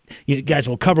guys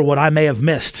will cover what I may have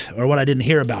missed or what I didn't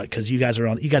hear about because you guys are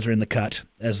in the cut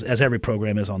as every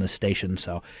program is on this station.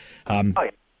 So,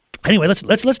 anyway,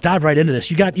 let's dive right into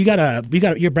this. You got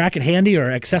your bracket handy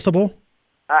or accessible?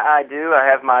 I do.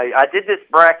 I did this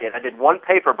bracket. I did one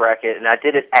paper bracket, and I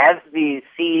did it as the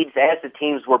seeds, as the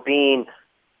teams were being,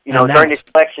 during the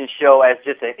selection show as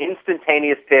just an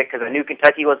instantaneous pick because I knew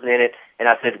Kentucky wasn't in it, and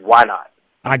I said, why not?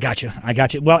 I got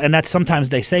you. Well, and that's sometimes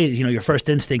they say, your first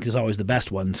instinct is always the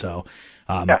best one. So,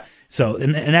 So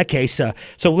in that case, we're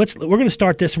going to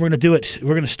start this. We're going to do it.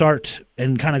 We're going to start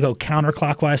and kind of go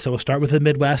counterclockwise. So we'll start with the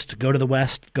Midwest, go to the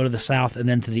West, go to the South, and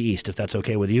then to the East, if that's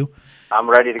okay with you. I'm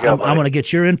ready to go. I'm going to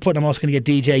get your input. I'm also going to get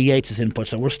DJ Yates' input.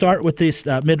 So we'll start with this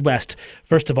Midwest.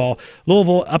 First of all,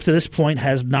 Louisville, up to this point,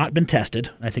 has not been tested.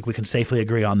 I think we can safely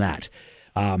agree on that.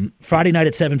 Friday night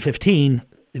at 7:15,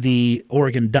 the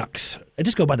Oregon Ducks. They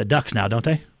just go by the Ducks now, don't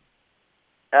they?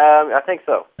 I think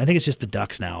so. I think it's just the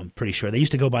Ducks now, I'm pretty sure. They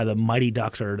used to go by the Mighty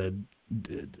Ducks or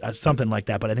something like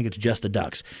that, but I think it's just the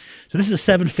Ducks. So this is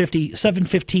a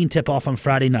 7:15 tip-off on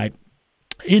Friday night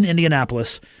in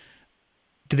Indianapolis.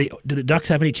 Do the Ducks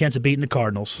have any chance of beating the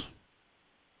Cardinals?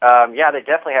 Yeah, they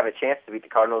definitely have a chance to beat the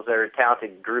Cardinals. They're a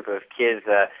talented group of kids.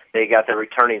 They got their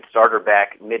returning starter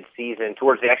back mid-season,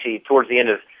 towards the end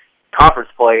of conference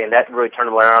play, and that really turned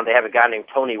them around. They have a guy named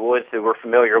Tony Woods, who we're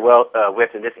familiar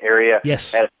with in this area.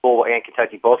 Yes. At Louisville and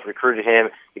Kentucky both recruited him.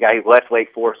 The guy who left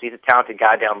Wake Forest, he's a talented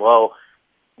guy down low.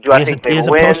 I think they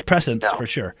will win? He has a post-presence No. for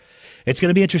sure. It's going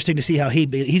to be interesting to see how he's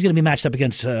going to be matched up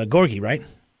against Gorgie, right?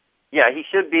 Yeah, he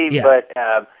should be, Yeah.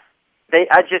 but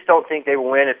I just don't think they will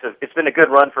win. It's been a good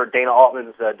run for Dana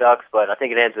Altman's Ducks, but I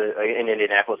think it ends in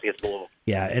Indianapolis against Louisville.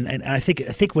 Yeah, and I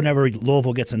think whenever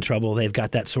Louisville gets in trouble, they've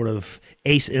got that sort of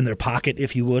ace in their pocket,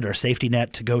 if you would, or safety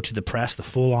net to go to the press, the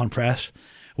full-on press,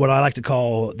 what I like to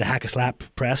call the hack-a-slap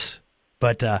press.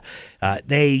 But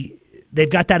they've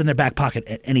got that in their back pocket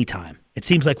at any time. It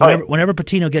seems like whenever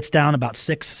Patino gets down about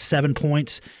 6-7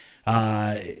 points,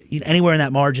 anywhere in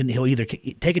that margin, he'll either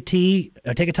take a tee,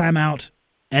 or take a timeout,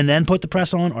 and then put the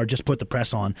press on, or just put the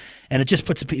press on, and it just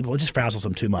frazzles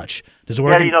them too much. Does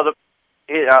Oregon?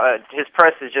 Yeah, his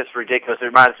press is just ridiculous. It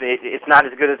reminds me, it's not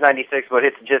as good as '96, but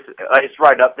it's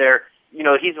right up there.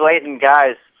 He's letting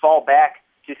guys fall back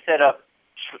to set up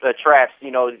traps.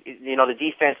 The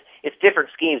defense. It's different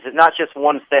schemes. It's not just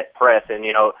one set press, and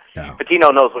No.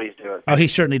 Patino knows what he's doing. Oh, he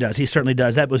certainly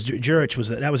does. That was Jurich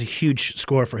that was a huge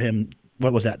score for him.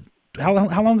 What was that? How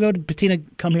long ago did Patino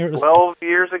come here? It was 12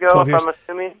 years ago, 12 years. if I'm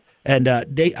assuming. And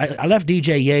I left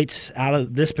DJ Yates out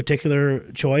of this particular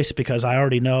choice because I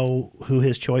already know who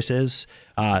his choice is.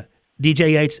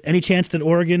 DJ Yates, any chance that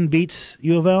Oregon beats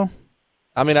U of L?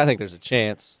 I mean, I think there's a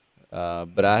chance,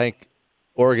 but I think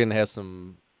Oregon has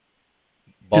some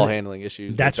ball handling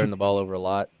issues. They turn the ball over a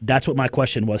lot. That's what my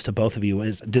question was to both of you: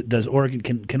 is does Oregon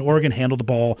can Oregon handle the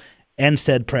ball and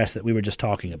said press that we were just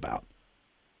talking about?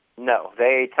 No,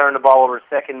 they turn the ball over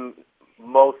second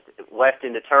most left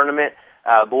in the tournament.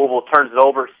 Louisville turns it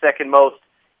over second most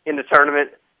in the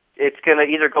tournament. It's going to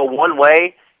either go one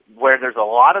way, where there's a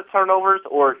lot of turnovers,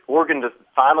 or Oregon just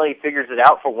finally figures it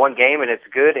out for one game and it's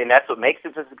good, and that's what makes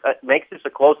this a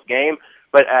close game.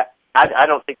 But I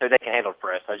don't think that they can handle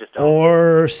press. I just don't.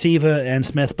 Or Siva and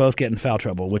Smith both get in foul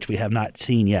trouble, which we have not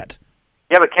seen yet.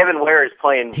 Yeah, but Kevin Ware is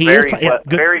playing very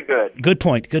good. Good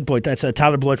point. That's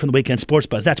Tyler Bloyd from the Weekend Sports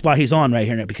Buzz. That's why he's on right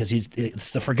here, because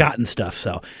it's the forgotten stuff.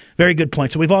 So very good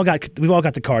point. So we've all got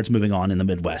the cards moving on in the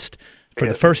Midwest for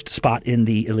the first spot in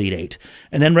the Elite Eight,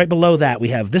 and then right below that we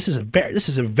have this is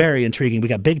a very intriguing. We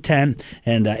got Big Ten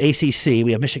and ACC.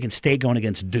 We have Michigan State going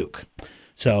against Duke.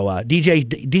 So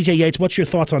DJ Yates, what's your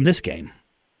thoughts on this game?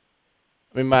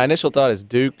 I mean, my initial thought is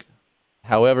Duke.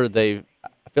 However,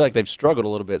 I feel like they've struggled a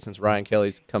little bit since Ryan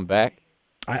Kelly's come back.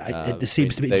 It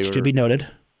seems to be should be noted.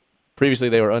 Previously,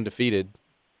 they were undefeated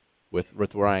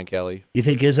with Ryan Kelly. You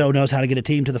think Izzo knows how to get a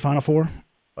team to the Final Four?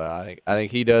 Well, I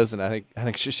think he does, and I think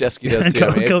Krzyzewski does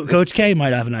too. Coach K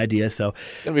might have an idea. So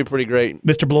it's going to be pretty great.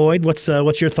 Mr. Bloyd,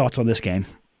 what's your thoughts on this game?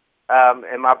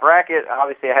 In my bracket,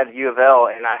 obviously I had U of L,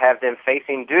 and I have them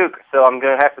facing Duke, so I'm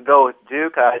going to have to go with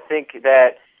Duke. I think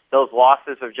that those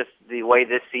losses are just the way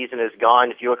this season has gone.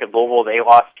 If you look at Louisville, they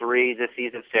lost 3 this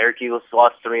season. Syracuse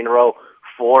lost 3 in a row.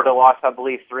 Florida lost, I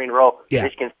believe, 3 in a row. Yeah.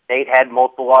 Michigan State had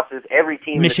multiple losses. Every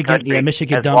team Michigan, in the country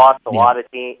has dumped, lost a lot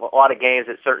of games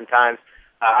at certain times.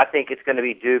 I think it's going to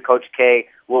be Duke. Coach K.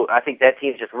 Well, I think that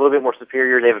team's just a little bit more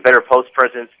superior. They have a better post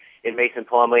presence, in Mason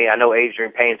Plumlee. I know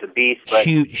Adrian Payne's a beast, but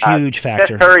huge factor.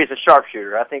 Seth Curry's a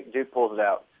sharpshooter. I think Duke pulls it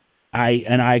out.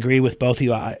 I agree with both of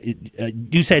you.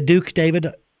 You said Duke, David?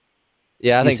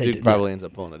 Yeah, I think Duke probably ends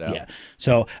up pulling it out. Yeah.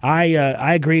 So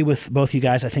I agree with both you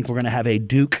guys. I think we're going to have a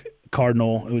Duke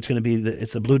Cardinal. It's going to be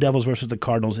it's the Blue Devils versus the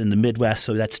Cardinals in the Midwest.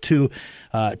 So that's two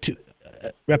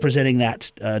representing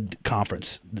that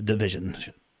conference, the division,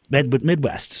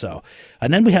 Midwest. So,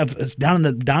 and then we have down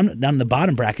in the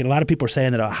bottom bracket. A lot of people are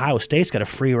saying that Ohio State's got a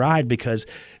free ride because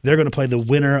they're going to play the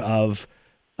winner of.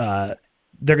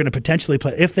 They're going to potentially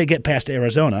play if they get past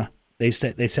Arizona. They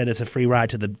said it's a free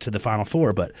ride to the Final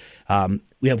Four. But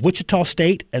we have Wichita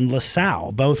State and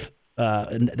LaSalle, both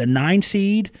the 9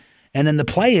 seed, and then the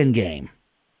play-in game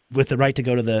with the right to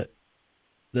go to the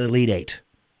Elite Eight.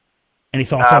 Any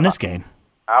thoughts on this game?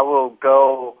 I will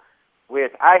go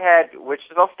with. I had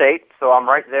Wichita State, so I'm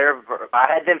right there.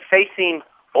 I had them facing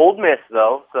Ole Miss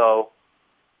though, so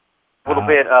a little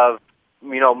bit of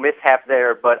mishap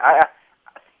there. But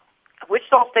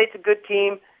Wichita State's a good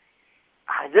team.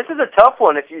 This is a tough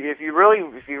one if you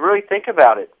really think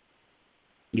about it.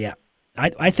 Yeah,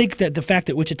 I think that the fact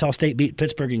that Wichita State beat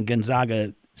Pittsburgh and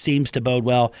Gonzaga seems to bode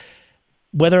well.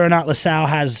 Whether or not LaSalle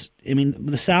has,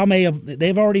 LaSalle may have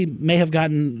blown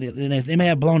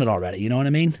it already. You know what I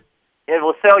mean? Yeah,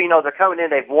 LaSalle, they're coming in.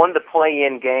 They've won the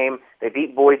play-in game. They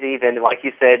beat Boise. Then, like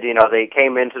you said, they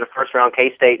came into the first round.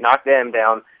 K-State knocked them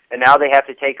down, and now they have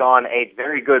to take on a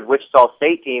very good Wichita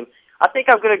State team. I think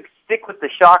I'm going to stick with the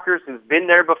Shockers, who've been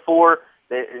there before.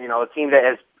 A team that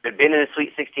has been in the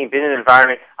Sweet 16, been in the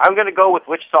environment. I'm going to go with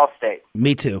Wichita State.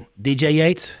 Me too. DJ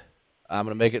Yates? I'm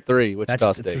going to make it 3,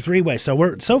 Wichita State. That's 3-way. So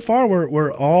we're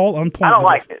all on point. I don't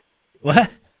like it. What?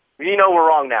 We're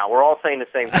wrong now. We're all saying the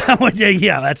same thing.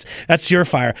 Yeah, that's your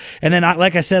fire. And then,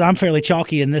 like I said, I'm fairly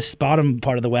chalky in this bottom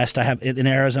part of the West. I have in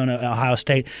Arizona, Ohio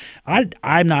State.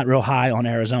 I'm not real high on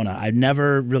Arizona. I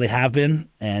never really have been,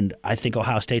 and I think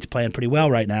Ohio State's playing pretty well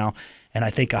right now. And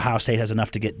I think Ohio State has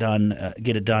enough to get it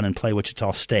done, and play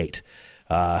Wichita State.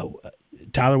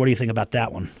 Tyler, what do you think about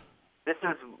that one? This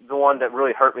is the one that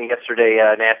really hurt me yesterday,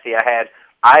 Nasty. I had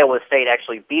Iowa State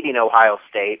actually beating Ohio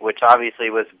State, which obviously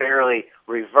was barely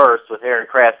reversed with Aaron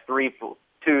Craft's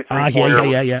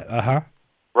 3-2-3-pointer. Yeah. Uh-huh.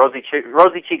 Rosy Cheeks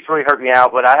really hurt me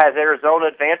out, but I had Arizona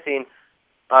advancing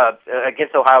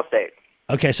against Ohio State.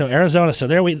 Okay, so Arizona. So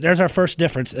there's our first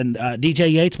difference. And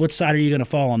DJ Yates, what side are you going to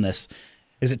fall on this?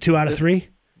 Is it 2 out of 3?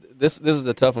 This is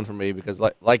a tough one for me because,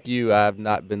 like you, I've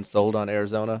not been sold on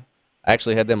Arizona. I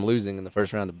actually had them losing in the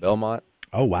first round of Belmont.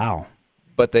 Oh, wow.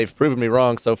 But they've proven me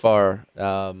wrong so far.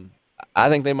 I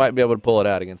think they might be able to pull it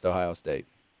out against Ohio State.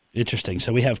 Interesting.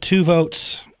 So we have 2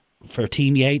 votes for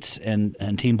Team Yates and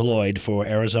Team Bloyd for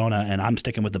Arizona, and I'm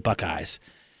sticking with the Buckeyes.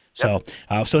 So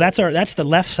so that's the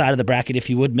left side of the bracket, if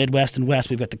you would, Midwest and West.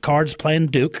 We've got the Cards playing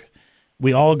Duke.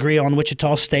 We all agree on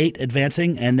Wichita State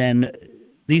advancing, and then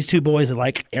these 2 boys are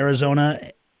like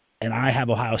Arizona, and I have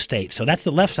Ohio State. So that's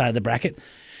the left side of the bracket.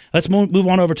 Let's move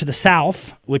on over to the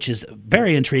South, which is a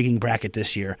very intriguing bracket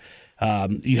this year.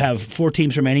 You have 4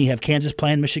 teams remaining. You have Kansas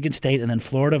playing Michigan State, and then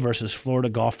Florida versus Florida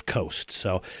Gulf Coast.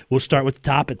 So we'll start with the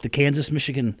top at the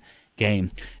Kansas-Michigan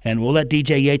game, and we'll let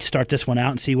DJ Yates start this one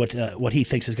out and see what he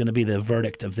thinks is going to be the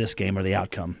verdict of this game or the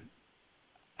outcome.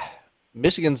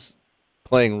 Michigan's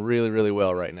playing really, really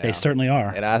well right now. They certainly are.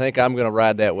 And I think I'm going to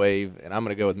ride that wave, and I'm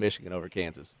going to go with Michigan over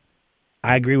Kansas.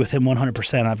 I agree with him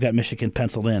 100%. I've got Michigan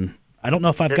penciled in. I don't know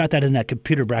if I've got that in that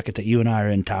computer bracket that you and I are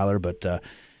in, Tyler, but this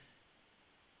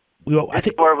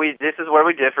is where we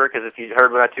differ, because if you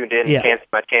heard when I tuned in, Kansas is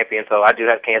my champion, so I do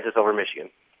have Kansas over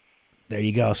Michigan. There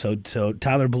you go. So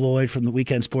Tyler Bloyd from the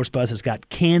Weekend Sports Buzz has got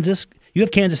Kansas. You have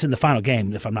Kansas in the final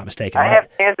game, if I'm not mistaken. I have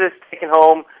Kansas taking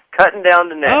home, cutting down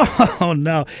the net. Oh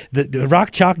no, the Rock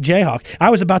Chalk Jayhawk.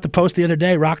 I was about to post the other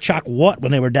day, Rock Chalk what,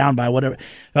 when they were down by whatever.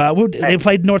 They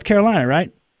played North Carolina,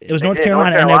 right? It was North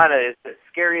Carolina. North Carolina is the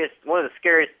scariest, one of the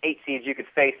scariest 8 seeds you could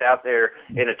face out there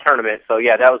in a tournament. So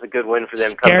yeah, that was a good win for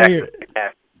them.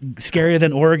 Scarier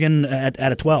than Oregon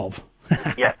at a 12.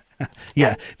 Yeah.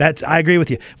 Yeah, I agree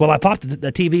with you. Well, I popped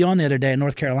the TV on the other day, and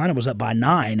North Carolina was up by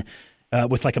 9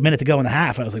 with like a minute to go in the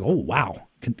half, and I was like, "Oh wow,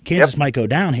 Kansas might go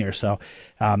down here." So,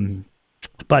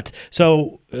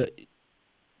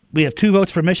 we have 2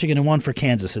 votes for Michigan and 1 for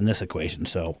Kansas in this equation.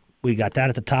 So we got that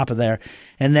at the top of there,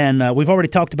 and then we've already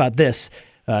talked about this.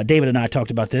 David and I talked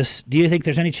about this. Do you think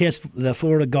there's any chance the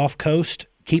Florida Gulf Coast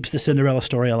keeps the Cinderella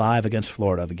story alive against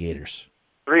Florida, the Gators?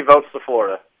 3 votes for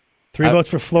Florida. 3 votes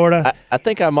for Florida. I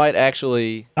think I might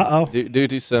actually, due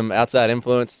to some outside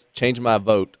influence, change my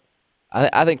vote.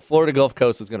 I think Florida Gulf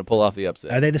Coast is going to pull off the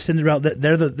upset. Are they the Cinderella?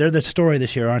 They're the story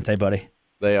this year, aren't they, buddy?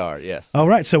 They are, yes. All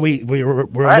right, so we're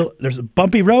there's a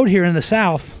bumpy road here in the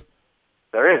South.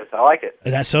 There is. I like it.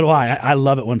 So do I. I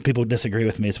love it when people disagree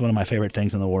with me. It's one of my favorite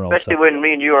things in the world. Especially when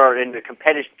me and you are in the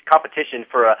competition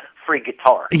for a free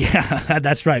guitar. Yeah,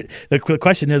 that's right. The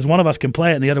question is, one of us can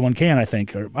play it and the other one can, I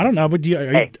think. Or I don't know, but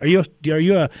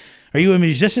are you a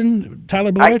musician,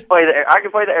 Tyler Bloyd? I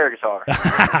can play the air guitar.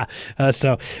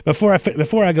 So before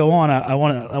I go on, I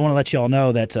want to let you all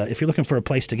know that if you're looking for a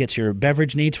place to get your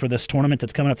beverage needs for this tournament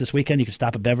that's coming up this weekend, you can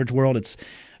stop at Beverage World. It's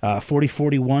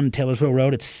 4041 Taylorsville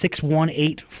Road. It's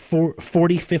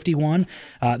 618-4051.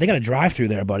 They got a drive-through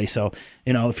there, buddy. So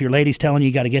if your lady's telling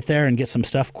you got to get there and get some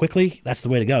stuff quickly, that's the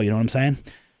way to go. You know what I'm saying?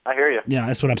 I hear you. Yeah,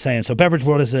 that's what I'm saying. So Beverage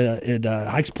World is at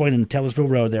Hikes Point and Taylorsville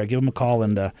Road there. Give them a call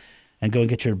and go and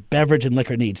get your beverage and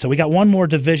liquor needs. So we got one more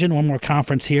division, one more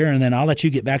conference here, and then I'll let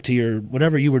you get back to your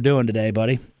whatever you were doing today,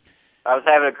 buddy. I was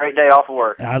having a great day off of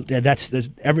work. That's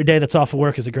every day that's off of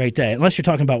work is a great day, unless you're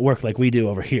talking about work like we do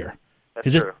over here.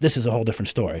 Because this is a whole different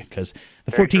story. Because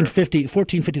the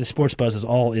 1450 the Sports Buzz is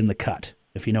all in the cut,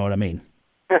 if you know what I mean.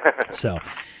 So,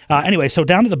 anyway, so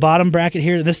down to the bottom bracket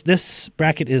here. This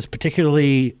bracket is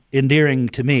particularly endearing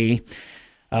to me.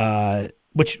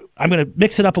 Which I'm going to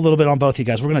mix it up a little bit on both of you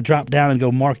guys. We're going to drop down and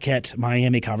go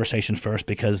Marquette-Miami conversation first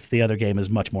because the other game is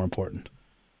much more important.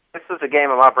 This was a game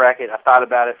on my bracket. I thought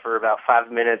about it for about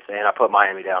 5 minutes, and I put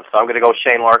Miami down. So I'm going to go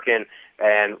Shane Larkin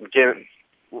and Jim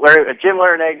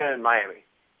Larinaga in Miami.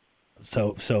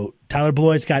 So Tyler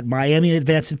Bloyd's got Miami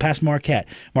advancing past Marquette.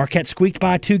 Marquette squeaked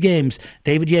by 2 games.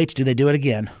 David Yates, do they do it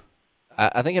again?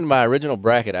 I think in my original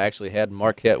bracket, I actually had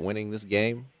Marquette winning this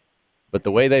game. But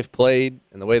the way they've played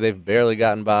and the way they've barely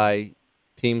gotten by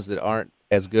teams that aren't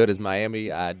as good as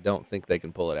Miami, I don't think they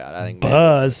can pull it out. I think Miami's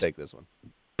going to take this one.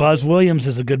 Buzz Williams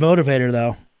is a good motivator,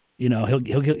 though. He'll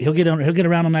get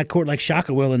around on that court like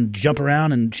Shaka will and jump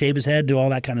around and shave his head, do all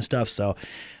that kind of stuff. So,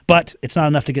 but it's not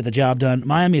enough to get the job done.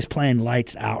 Miami is playing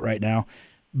lights out right now.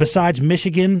 Besides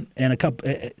Michigan and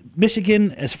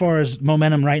Michigan, as far as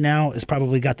momentum right now, has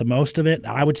probably got the most of it,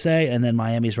 I would say, and then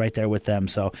Miami's right there with them.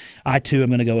 So I too am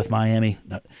going to go with Miami.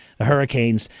 The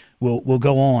Hurricanes will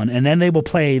go on, and then they will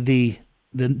play the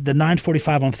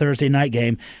 9:45 on Thursday night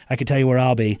game. I can tell you where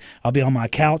I'll be. I'll be on my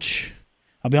couch.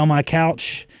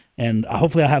 And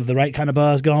hopefully I'll have the right kind of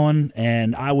buzz going,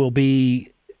 and I will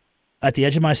be at the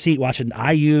edge of my seat watching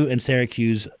IU and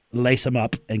Syracuse lace them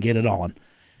up and get it on.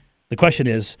 The question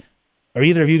is, are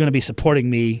either of you going to be supporting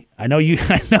me? I know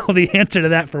the answer to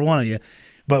that for one of you,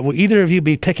 but will either of you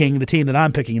be picking the team that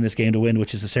I'm picking in this game to win,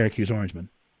 which is the Syracuse Orangemen?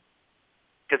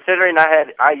 Considering I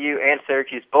had IU and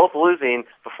Syracuse both losing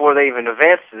before they even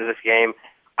advanced to this game,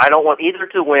 I don't want either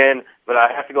to win, but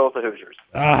I have to go with the Hoosiers.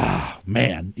 Ah,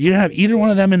 man. You don't have either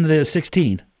one of them in the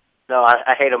 16? No,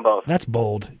 I hate them both. That's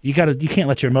bold. You can't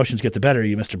let your emotions get the better of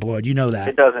you, Mr. Bloyd. You know that.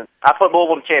 It doesn't. I put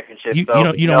Louisville in the championship.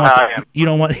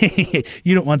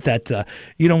 You don't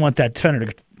want that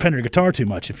Fender guitar too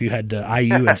much. If you had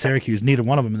IU and Syracuse, neither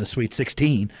one of them in the Sweet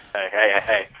 16.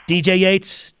 Hey. DJ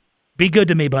Yates, be good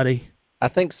to me, buddy. I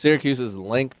think Syracuse's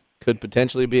length could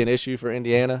potentially be an issue for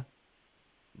Indiana,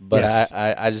 but yes.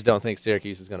 I just don't think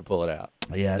Syracuse is going to pull it out.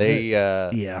 Yeah,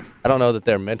 I don't know that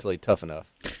they're mentally tough enough.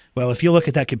 Well, if you look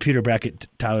at that computer bracket,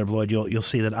 Tyler Bloyd, you'll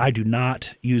see that I do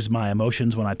not use my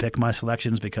emotions when I pick my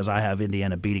selections because I have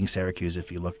Indiana beating Syracuse.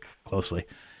 If you look closely,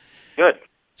 good.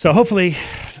 So hopefully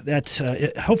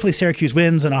hopefully Syracuse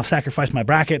wins, and I'll sacrifice my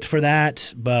bracket for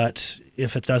that. But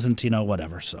if it doesn't,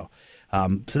 whatever. So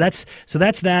that's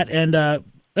that. And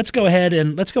let's go ahead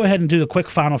and do a quick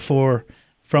Final Four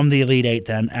from the Elite Eight.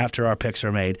 Then after our picks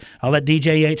are made, I'll let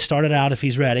DJ Yates start it out if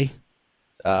he's ready.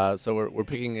 So we're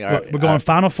picking. We're going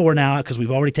Final Four now because we've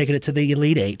already taken it to the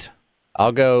Elite Eight.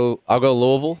 I'll go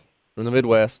Louisville from the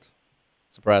Midwest.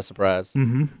 Surprise, surprise.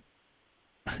 Mm-hmm.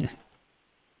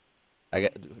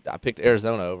 I picked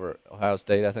Arizona over Ohio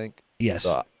State. I think. Yes.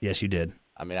 So, yes, you did.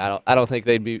 I mean, I don't think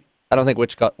they'd be. I don't think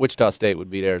Wichita State would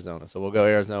beat Arizona. So we'll go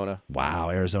Arizona. Wow,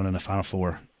 Arizona in the Final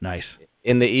Four. Nice.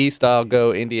 In the East, I'll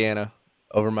go Indiana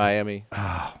over Miami.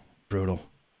 Oh, brutal.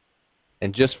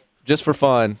 And just for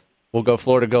fun, we'll go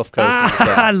Florida Gulf Coast.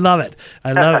 I love it.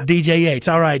 DJ Yates.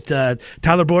 All right,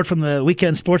 Tyler Bloyd from the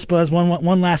Weekend Sports Buzz.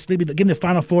 One last. Give me the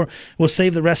Final Four. We'll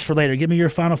save the rest for later. Give me your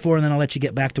Final Four, and then I'll let you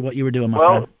get back to what you were doing, my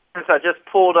friend. Since I just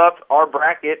pulled up our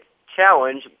bracket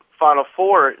challenge Final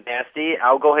Four, Nasty,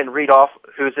 I'll go ahead and read off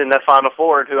who's in that Final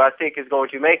Four and who I think is going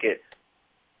to make it.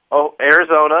 Oh,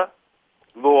 Arizona,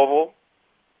 Louisville,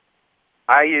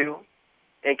 IU,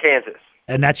 and Kansas.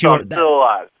 And that's still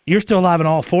alive. You're still alive in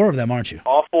all four of them, aren't you?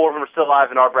 All four of them are still alive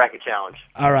in our bracket challenge.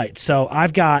 All right. So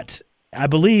I've got, I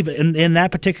believe in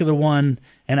that particular one,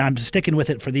 and I'm sticking with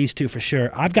it for these two for sure.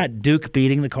 I've got Duke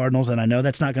beating the Cardinals, and I know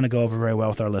that's not going to go over very well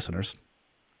with our listeners.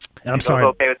 And I'm sorry.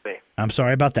 Okay with me. I'm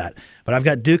sorry about that. But I've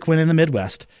got Duke winning the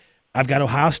Midwest. I've got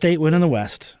Ohio State winning the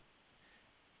West.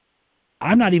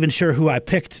 I'm not even sure who I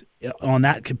picked on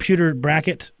that computer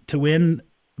bracket to win,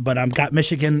 but I've got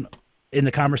Michigan in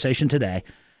the conversation today.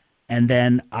 And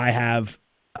then I have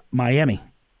Miami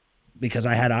because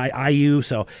I had IU,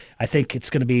 so I think it's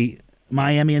going to be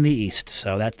Miami in the East.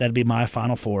 So that'd be my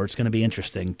Final Four. It's going to be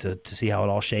interesting to see how it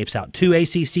all shapes out. 2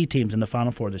 ACC teams in the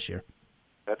Final Four this year.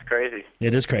 That's crazy.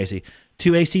 It is crazy.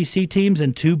 2 ACC teams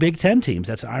and 2 Big Ten teams.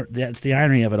 That's the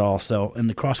irony of it all. So, and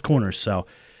the cross corners. So,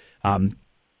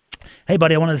 hey,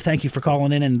 buddy, I wanted to thank you for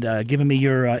calling in and giving me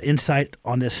your insight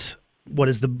on this, what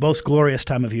is the most glorious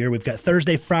time of year. We've got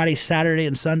Thursday, Friday, Saturday,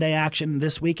 and Sunday action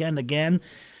this weekend again,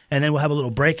 and then we'll have a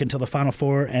little break until the Final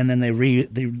Four, and then they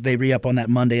re-up on that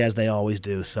Monday as they always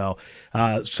do. So,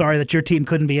 sorry that your team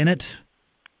couldn't be in it.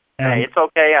 Hey, it's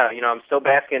okay. I'm still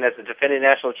basking as a defending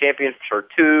national champion for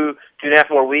two and a half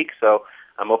more weeks, so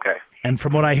I'm okay. And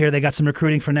from what I hear, they got some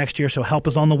recruiting for next year, so help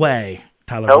is on the way.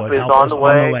 Tyler Help Bloyd. is on the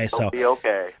way. So be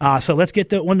okay. So let's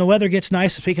get when the weather gets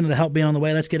nice. Speaking of the help being on the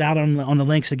way, let's get out on the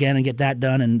links again and get that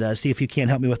done, and see if you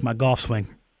can't help me with my golf swing.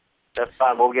 That's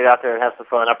fine. We'll get out there and have some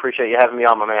fun. I appreciate you having me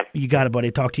on, my man. You got it, buddy.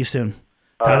 Talk to you soon.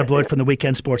 All Tyler right, Bloyd yeah. from the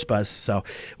Weekend Sports Buzz. So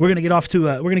we're gonna get off to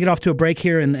a break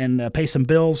here and pay some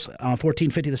bills on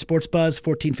 1450 The Sports Buzz,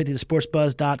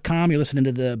 1450thesportsbuzz.com. You're listening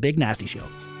to the Big Nasty Show.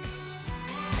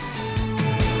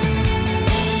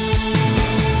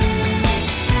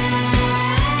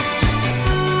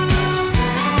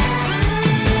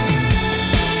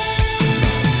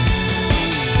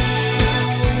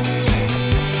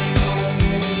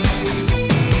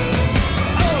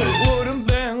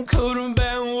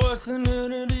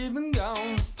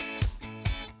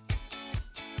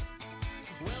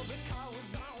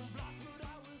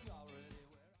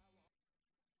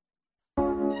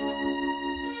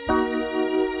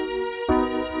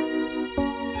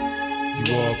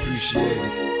 You all appreciate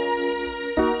it.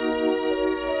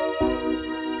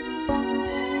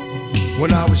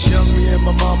 When I was young, me and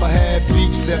my mama had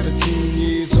beef, 17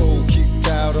 years old, kicked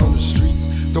out on the streets.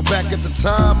 Though back at the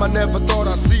time, I never thought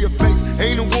I'd see her face.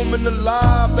 Ain't a woman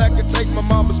alive that could take my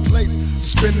mama's place.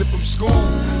 Suspended from school,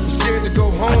 I'm scared to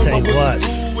go home. I tell you what,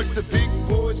 school with the big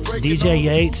boys DJ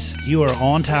Yates, you are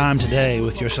on time today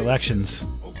with your selections.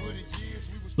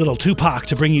 Little Tupac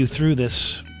to bring you through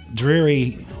this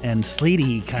dreary and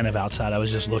sleety kind of outside. I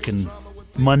was just looking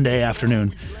Monday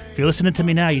afternoon. If you're listening to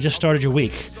me now, you just started your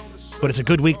week. But it's a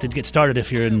good week to get started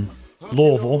if you're in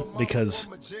Louisville because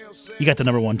you got the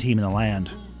number one team in the land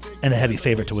and a heavy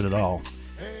favorite to win it all.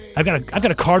 I've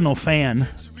got a Cardinal fan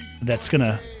that's going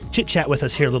to chit-chat with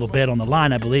us here a little bit on the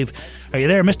line, I believe. Are you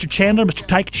there, Mr. Chandler, Mr.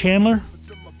 Tyke Chandler?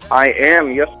 I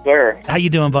am, yes, sir. How you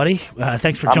doing, buddy?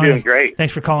 Thanks for joining. I'm doing great.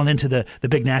 Thanks for calling into the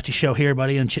Big Nasty Show here,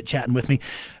 buddy, and chit-chatting with me.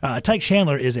 Tyke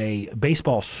Chandler is a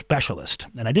baseball specialist,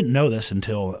 and I didn't know this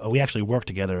until we actually worked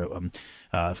together.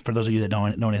 For those of you that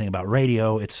don't know anything about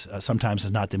radio, it's sometimes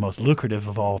it's not the most lucrative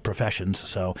of all professions,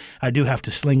 so I do have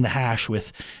to sling the hash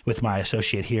with my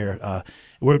associate here.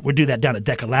 We do that down at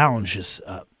Decca Lounges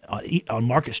on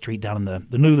Market Street down in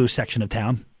the Lulu section of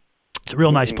town. It's a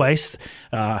real nice place.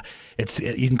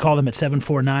 You can call them at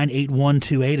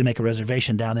 749-8128 and make a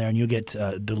reservation down there, and you'll get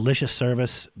delicious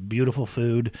service, beautiful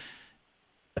food,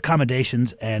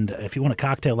 accommodations, and if you want a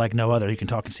cocktail like no other, you can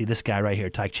talk and see this guy right here,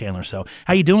 Tyke Chandler. So,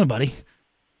 how you doing, buddy?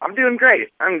 I'm doing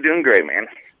great. Man.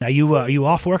 Now, are you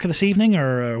off work this evening,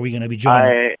 or are we going to be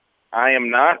joining? I am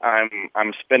not.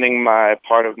 I'm spending my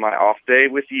part of my off day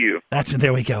with you.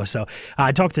 There we go. So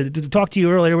I talked to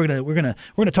you earlier. We're gonna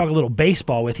talk a little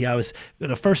baseball with you. I was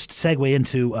gonna first segue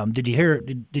into.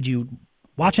 Did you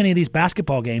watch any of these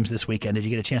basketball games this weekend? Did you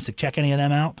get a chance to check any of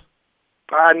them out?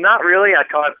 Not really. I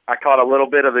caught a little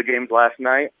bit of the games last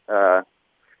night.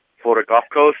 Florida Gulf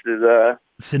Coast is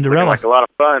Cinderella. Like a lot of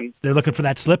fun. They're looking for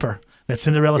that slipper, that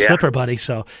Cinderella slipper, buddy.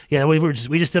 So yeah, we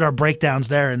just did our breakdowns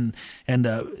there and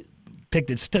picked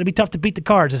it. It's going to be tough to beat the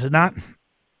Cards, is it not?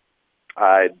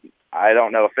 I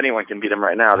don't know if anyone can beat them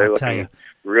right now. They're looking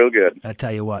real good. I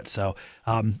tell you what. So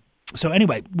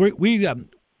anyway,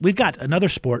 we've got another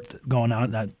sport going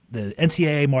on. The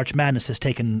NCAA March Madness has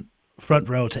taken front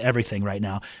row to everything right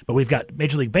now, but we've got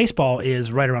Major League Baseball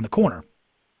is right around the corner.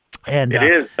 And it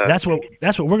is. That's what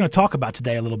we're going to talk about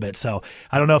today a little bit. So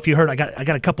I don't know if you heard. I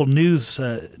got a couple news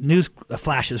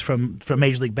flashes from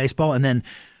Major League Baseball, and then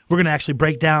we're going to actually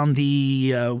break down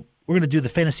we're going to do the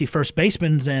fantasy first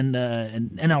basemen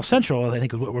and NL Central. I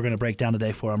think is what we're going to break down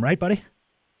today for them, right, buddy?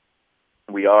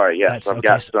 We are, yes. I've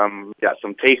got some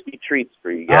tasty treats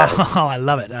for you guys. Oh, I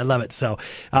love it. So,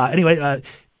 anyway,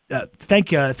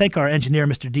 thank our engineer,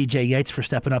 Mr. DJ Yates, for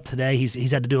stepping up today.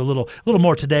 He's had to do a little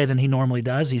more today than he normally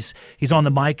does. He's on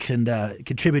the mic and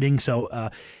contributing. So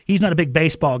he's not a big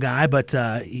baseball guy, but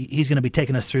he's going to be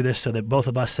taking us through this so that both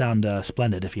of us sound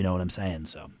splendid, if you know what I'm saying.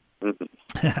 So.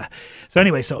 So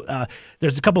anyway,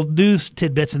 there's a couple news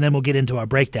tidbits, and then we'll get into our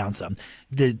breakdown. Some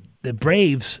the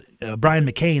Braves, Brian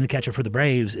McCain, the catcher for the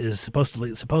Braves, is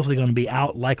supposedly going to be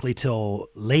out likely till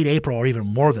late April or even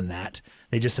more than that.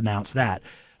 They just announced that.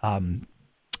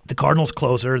 The Cardinals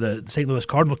closer, the St. Louis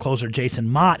Cardinals closer, Jason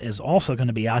Mott, is also going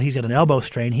to be out. He's got an elbow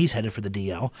strain. He's headed for the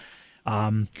DL.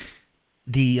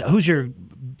 Who's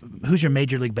your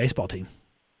Major League Baseball team?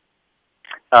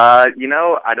 I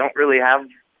don't really have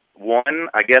one.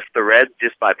 I guess the Reds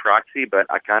just by proxy, but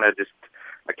I kind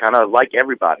of like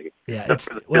everybody. Yeah,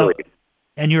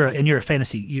 and you're a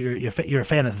fantasy you're a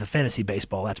fan of the fantasy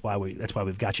baseball. That's why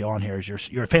we've got you on here.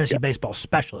 You're a fantasy baseball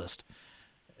specialist.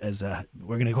 As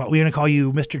we're gonna call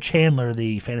you Mr. Chandler,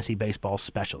 the fantasy baseball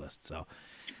specialist. So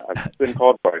I've been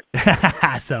called for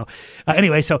it. So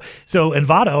anyway, so and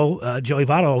Votto, Joey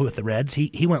Votto with the Reds,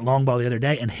 he went long ball the other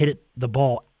day and hit the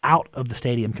ball out of the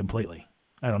stadium completely.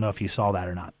 I don't know if you saw that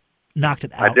or not. Knocked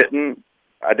it out.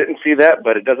 I didn't see that,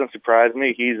 but it doesn't surprise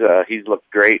me. He's looked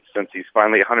great since he's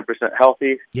finally 100%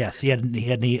 healthy. Yes, he had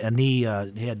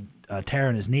a tear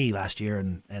in his knee last year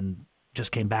and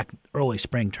just came back early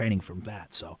spring training from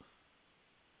that. So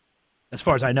as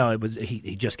far as I know,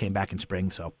 he just came back in spring.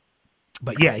 So,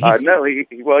 but yeah, he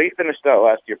finished out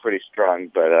last year pretty strong,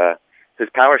 but his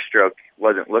power stroke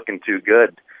wasn't looking too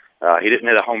good. He didn't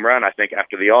hit a home run, I think,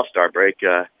 after the All-Star break,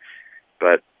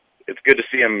 but it's good to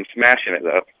see him smashing it,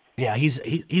 though. Yeah, he's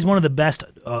one of the best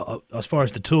as far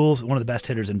as the tools. One of the best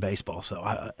hitters in baseball. So,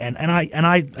 I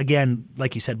again,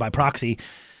 like you said, by proxy,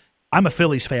 I'm a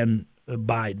Phillies fan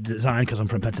by design because I'm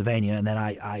from Pennsylvania, and then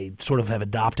I sort of have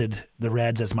adopted the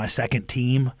Reds as my second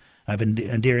team. I've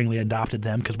endearingly adopted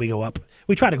them because we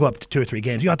try to go up to 2 or 3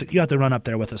 games. You have to run up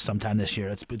there with us sometime this year.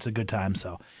 It's a good time.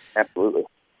 So, absolutely.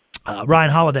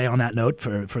 Ryan Holiday, on that note,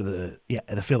 for the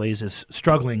Phillies, is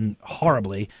struggling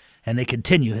horribly. And they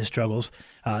continue his struggles.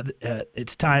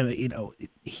 It's time,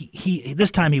 he this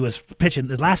time he was pitching.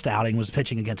 The last outing was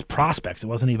pitching against prospects. It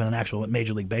wasn't even an actual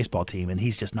Major League Baseball team, and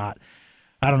he's just not.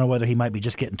 I don't know whether he might be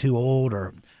just getting too old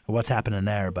or what's happening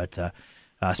there. But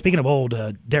speaking of old,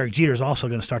 Derek Jeter is also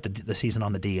going to start the season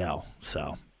on the DL,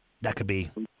 so that could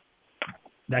be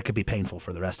painful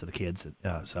for the rest of the kids.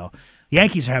 So the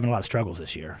Yankees are having a lot of struggles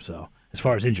this year. So as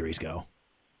far as injuries go.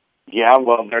 Yeah,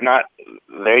 well, they're not.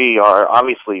 They are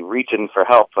obviously reaching for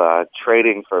help,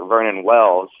 trading for Vernon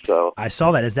Wells. So I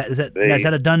saw that. Is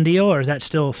that a done deal, or is that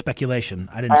still speculation?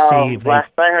 I didn't see.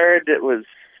 Last I heard, it was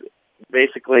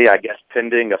basically, I guess,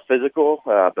 pending a physical.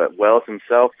 But Wells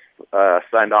himself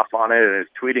signed off on it and is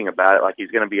tweeting about it like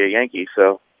he's going to be a Yankee.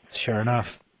 So sure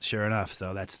enough.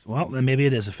 So then maybe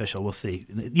it is official. We'll see.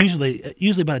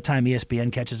 Usually by the time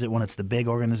ESPN catches it, when it's the big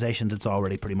organizations, it's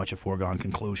already pretty much a foregone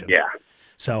conclusion. Yeah.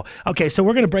 So, okay, so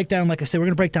we're going to break down, like I said,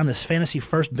 this fantasy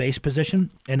first base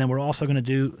position, and then we're also going to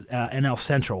do NL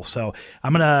Central. So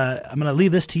I'm gonna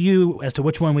leave this to you as to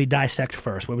which one we dissect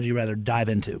first. What would you rather dive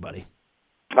into, buddy?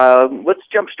 Let's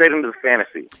jump straight into the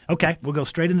fantasy. Okay, we'll go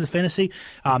straight into the fantasy.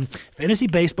 Fantasy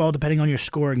baseball, depending on your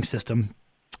scoring system,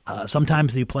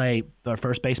 sometimes our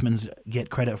first basemen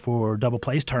get credit for double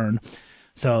plays turn,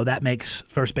 so that makes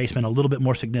first baseman a little bit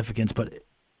more significance, but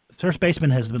first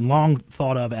baseman has been long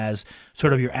thought of as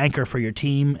sort of your anchor for your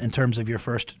team in terms of your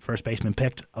first baseman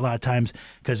picked a lot of times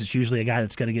because it's usually a guy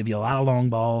that's going to give you a lot of long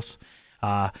balls.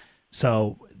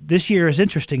 So this year is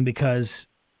interesting because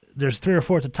there's 3 or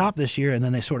 4 at the top this year, and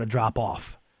then they sort of drop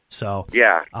off. So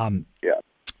yeah.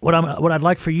 What I'd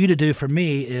like for you to do for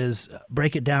me is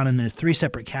break it down into 3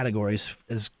 separate categories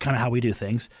is kind of how we do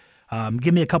things.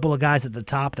 Give me a couple of guys at the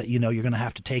top that you're going to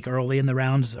have to take early in the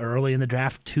rounds or early in the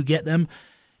draft to get them.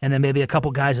 And then maybe a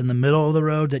couple guys in the middle of the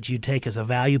road that you take as a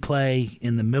value play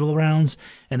in the middle rounds,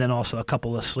 and then also a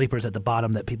couple of sleepers at the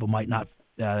bottom that people might not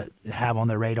have on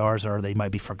their radars or they might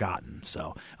be forgotten.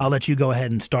 So I'll let you go ahead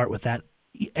and start with that.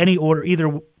 Any order,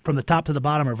 either from the top to the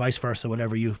bottom or vice versa,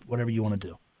 whatever you want to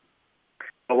do.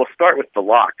 Well, we'll start with the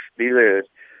locks. There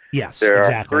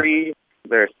are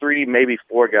 3, maybe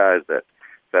 4 guys that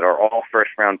are all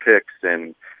first-round picks,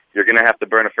 and you're going to have to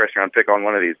burn a first-round pick on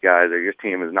one of these guys, or your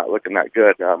team is not looking that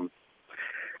good.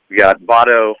 We got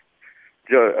Votto,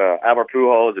 Albert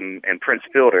Pujols, and Prince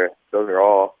Fielder. Those are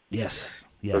all. Yes.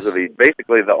 Those are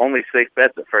basically the only safe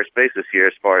bets at first base this year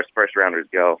as far as first-rounders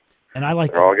go. And I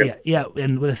like. They're all good. Yeah.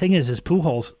 And the thing is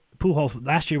Pujols Pujols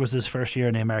last year was his first year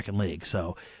in the American League,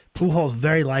 so Pujols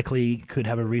very likely could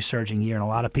have a resurging year, and a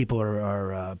lot of people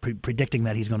are predicting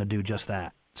that he's going to do just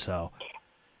that. So,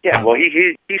 yeah, well,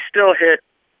 he still hit.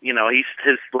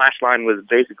 His slash line was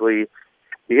basically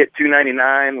he hit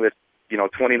 299 with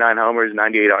 29 homers,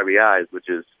 98 RBIs, which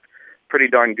is pretty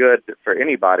darn good for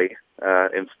anybody,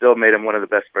 and still made him one of the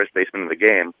best first basemen in the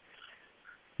game.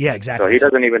 Yeah, exactly. So he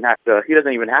doesn't even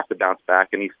have to bounce back,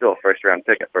 and he's still a first-round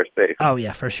pick at first base. Oh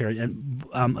yeah, for sure. And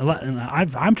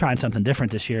I'm trying something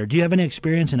different this year. Do you have any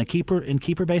experience in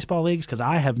keeper baseball leagues? Because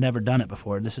I have never done it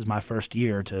before. This is my first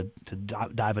year to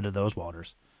dive into those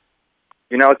waters.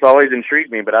 It's always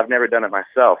intrigued me, but I've never done it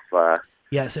myself.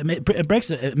 Yes, it makes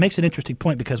an interesting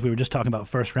point because we were just talking about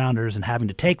first rounders and having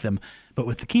to take them. But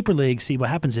with the keeper league, see what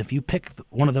happens if you pick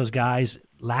one of those guys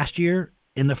last year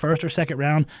in the first or second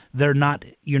round, you're not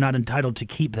entitled to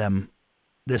keep them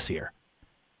this year.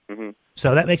 Mm-hmm.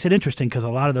 So that makes it interesting because a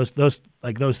lot of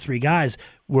those three guys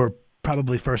were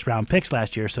probably first round picks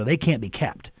last year, so they can't be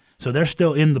kept. So they're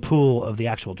still in the pool of the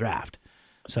actual draft.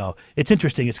 So it's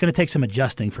interesting. It's going to take some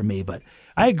adjusting for me, but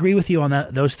I agree with you on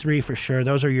those three for sure.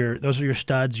 Those are your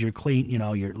studs, your clean,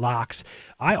 your locks.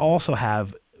 I also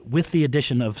have, with the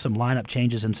addition of some lineup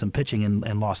changes and some pitching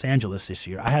in Los Angeles this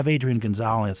year, I have Adrian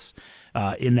Gonzalez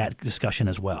in that discussion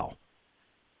as well.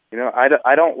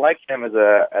 I don't like him as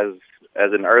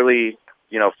an early,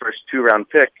 first 2-round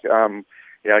pick.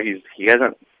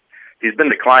 He's been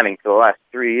declining for the last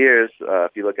 3 years.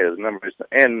 If you look at his numbers,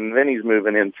 and then he's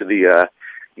moving into the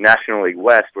National League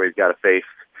West, where he's got to face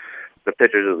the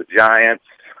pitchers of the Giants,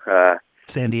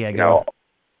 San Diego.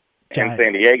 And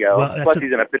San Diego. Well, plus,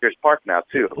 he's in a pitcher's park now,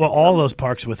 too. Well, all those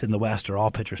parks within the West are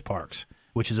all pitcher's parks,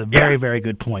 which is a very, very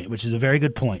good point,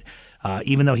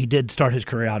 even though he did start his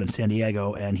career out in San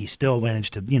Diego, and he still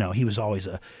managed to, he was always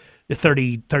a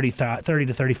 30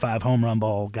 to 35 home run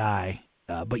ball guy.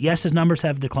 But, yes, his numbers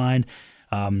have declined,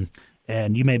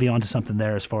 and you may be onto something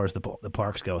there as far as the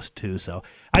parks goes, too. So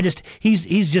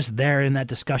he's just there in that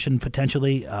discussion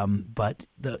potentially. But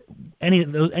any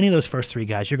of those first three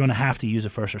guys, you're going to have to use a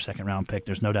first or second round pick.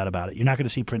 There's no doubt about it. You're not going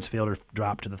to see Prince Fielder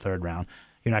drop to the third round.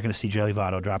 You're not going to see Joey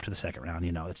Votto drop to the second round.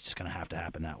 It's just going to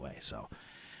happen that way. So,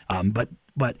 but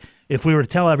if we were to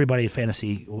tell everybody in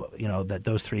fantasy, that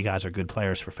those three guys are good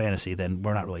players for fantasy, then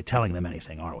we're not really telling them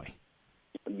anything, are we?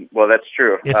 Well, that's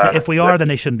true. If we are, then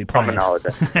they shouldn't be playing.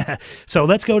 Common So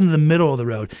let's go to the middle of the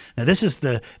road. Now, these are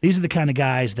the kind of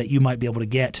guys that you might be able to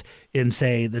get in,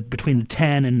 say, between the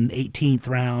 10 and 18th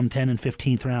round, 10 and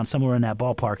 15th round, somewhere in that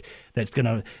ballpark that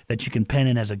you can pen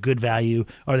in as a good value,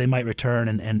 or they might return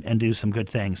and do some good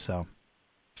things. So,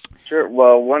 sure.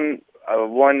 Well, one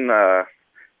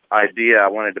idea I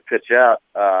wanted to pitch out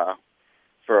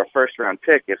for a first round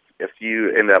pick, if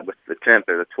you end up with the 10th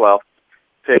or the 12th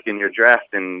pick in your draft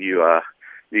and you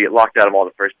get locked out of all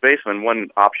the first basemen, one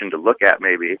option to look at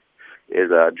maybe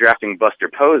is drafting Buster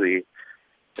Posey.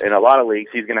 In a lot of leagues,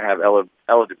 he's going to have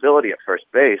eligibility at first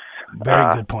base.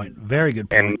 Very good point.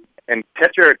 And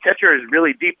catcher is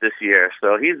really deep this year,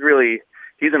 so he's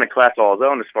in a class all his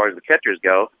own as far as the catchers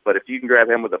go. But if you can grab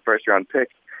him with a first round pick,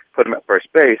 put him at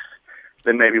first base,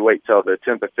 then maybe wait till the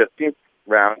 10th or 15th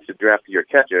round to draft your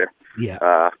catcher.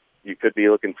 Yeah, you could be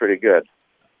looking pretty good.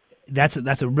 That's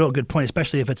a real good point,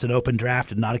 especially if it's an open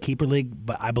draft and not a keeper league.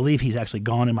 But I believe he's actually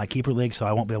gone in my keeper league, so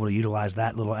I won't be able to utilize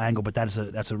that little angle. But that's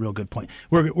a real good point.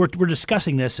 We're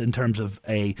discussing this in terms of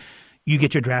you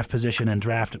get your draft position and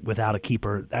draft without a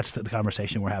keeper. That's the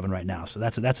conversation we're having right now. So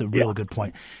that's a real good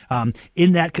point.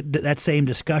 In that same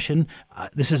discussion,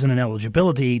 this isn't an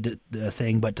eligibility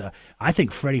thing, but I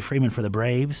think Freddie Freeman for the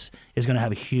Braves is going to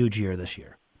have a huge year this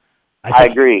year. I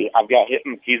agree. I've got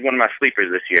him. He's one of my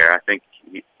sleepers this year. I think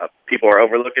people are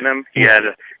overlooking him.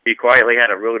 He quietly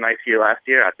had a really nice year last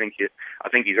year. I think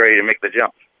he's ready to make the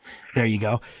jump. There you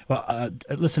go. Well,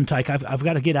 listen, Tyke, I've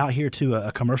got to get out here to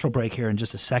a commercial break here in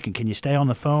just a second. Can you stay on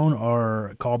the phone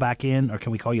or call back in, or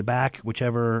can we call you back?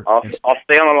 Whichever. I'll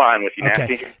stay on the line with you, okay.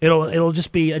 Nasty. It'll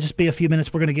just be a few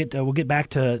minutes. We'll get back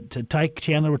to Tyke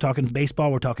Chandler. We're talking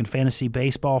baseball. We're talking fantasy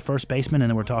baseball, first baseman, and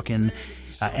then we're talking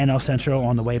NL Central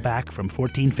on the way back from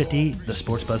 1450,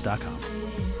 thesportsbuzz.com.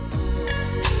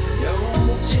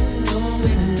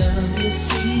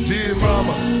 Dear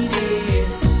mama,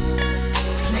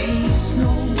 no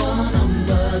one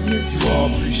above you, you all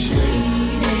appreciate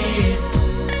it.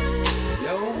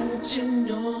 Don't you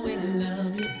know we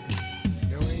love you?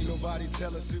 Now ain't nobody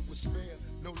tell us it was fair.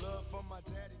 No love for my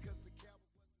daddy, 'cause the cowboy.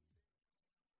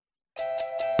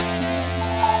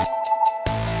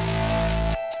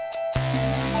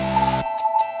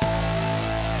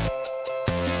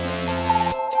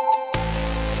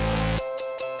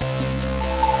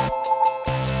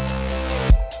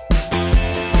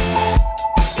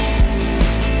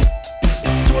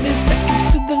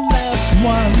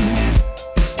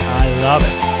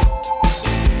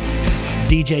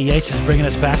 DJ Yates is bringing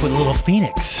us back with a little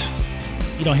Phoenix.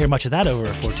 You don't hear much of that over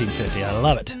at 1450. I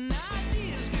love it.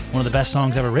 One of the best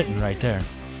songs ever written right there.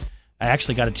 I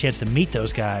actually got a chance to meet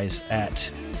those guys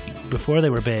before they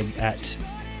were big,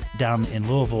 down in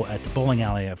Louisville at the bowling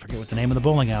alley. I forget what the name of the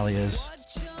bowling alley is.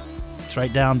 It's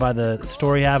right down by the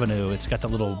Story Avenue. It's got the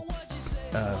little...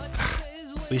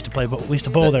 we used to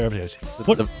bowl there every day.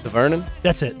 The Vernon?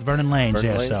 That's it, Vernon Lanes,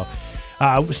 Vernon yeah. Lanes? So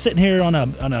we're sitting here on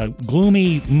a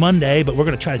gloomy Monday, but we're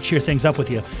going to try to cheer things up with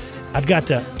you. I've got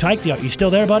Tyke. You still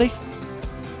there, buddy?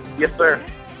 Yes, sir.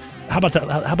 How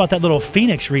about that little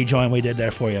Phoenix rejoin we did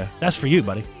there for you? That's for you,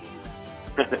 buddy.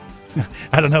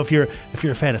 I don't know if you're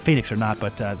a fan of Phoenix or not,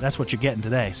 but that's what you're getting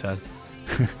today. So,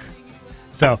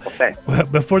 Okay.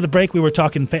 Before the break, we were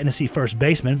talking fantasy first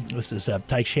baseman. This is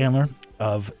Tyke Chandler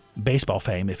of baseball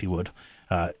fame, if you would.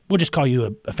 We'll just call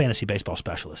you a fantasy baseball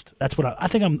specialist. That's what I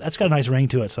think. That's got a nice ring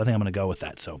to it, so I think I'm going to go with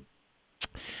that. So,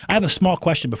 I have a small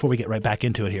question before we get right back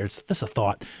into it here. This is a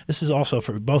thought. This is also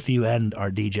for both you and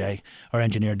our DJ, our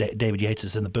engineer, David Yates,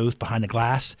 is in the booth behind the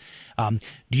glass.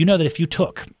 Do you know that if you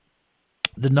took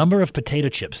the number of potato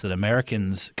chips that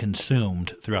Americans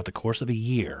consumed throughout the course of a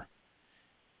year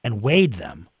and weighed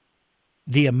them,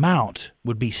 the amount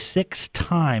would be 6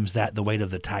 times the weight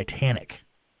of the Titanic?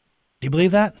 Do you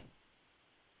believe that?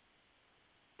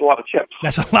 A lot of chips.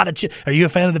 That's a lot of chips. Are you a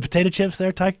fan of the potato chips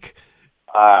there, Tyke?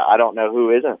 I don't know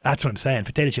who isn't. That's what I'm saying.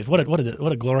 Potato chips. What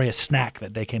a glorious snack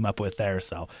that they came up with there.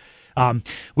 So,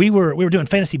 we were doing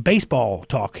fantasy baseball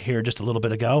talk here just a little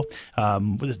bit ago.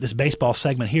 This baseball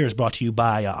segment here is brought to you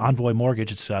by Envoy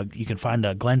Mortgage. It's you can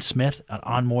find Glenn Smith at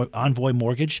Envoy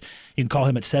Mortgage. You can call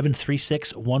him at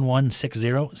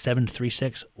 736-1160,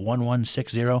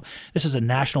 736-1160. This is a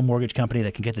national mortgage company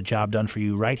that can get the job done for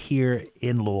you right here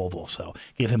in Louisville. So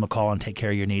give him a call and take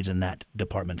care of your needs in that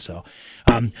department. So,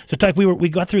 Tyke, we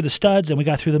got through the studs and we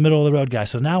got through the middle of the road guys.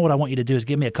 So now what I want you to do is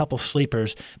give me a couple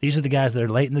sleepers. These are the guys that are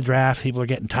late in the draft. People are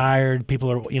getting tired.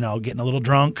 People are, getting a little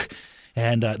drunk,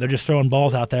 and they're just throwing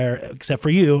balls out there. Except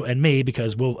for you and me,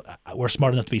 because we're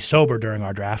smart enough to be sober during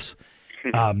our drafts.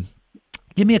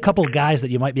 Give me a couple of guys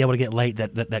that you might be able to get late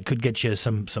that could get you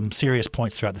some serious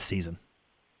points throughout the season.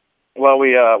 Well,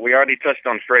 we already touched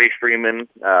on Freddie Freeman.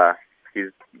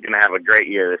 He's going to have a great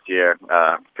year this year.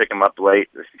 Pick him up late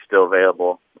if he's still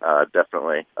available.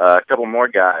 Definitely. A couple more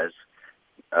guys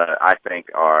I think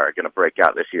are going to break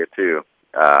out this year too.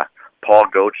 Paul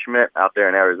Goldschmidt out there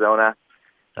in Arizona.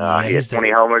 He had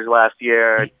 20 homers last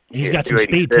year. He's got some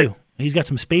speed too. He's got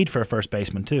some speed for a first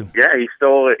baseman too. Yeah, he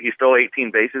stole 18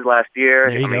 bases last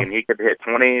year. There you go. He could hit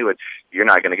 20, which you're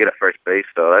not going to get at first base,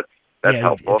 so that's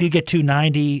helpful. If you get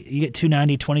 290,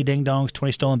 20 ding-dongs,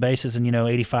 20 stolen bases, and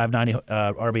 85, 90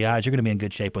 RBIs, you're going to be in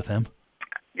good shape with him.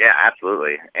 Yeah,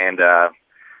 absolutely. And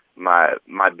my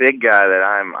big guy that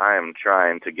I am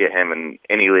trying to get him in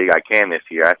any league I can this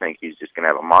year, I think he's just going to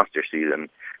have a monster season.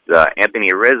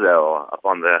 Anthony Rizzo up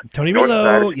on the north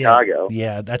side of Chicago.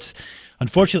 Yeah, that's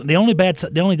unfortunately the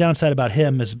only downside about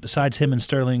him is besides him and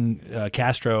Sterling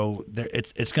Castro,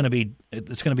 it's going to be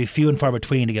few and far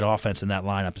between to get offense in that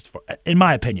lineup. In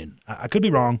my opinion, I could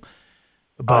be wrong.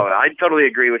 But, I totally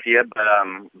agree with you,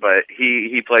 but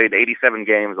he played 87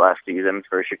 games last season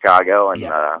for Chicago, and he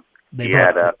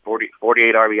had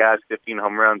 48 RBIs, 15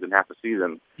 home runs in half a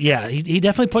season. Yeah, he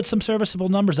definitely put some serviceable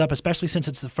numbers up, especially since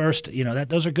it's the first.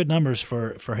 Those are good numbers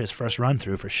for his first run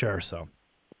through for sure. So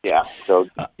yeah. So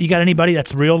you got anybody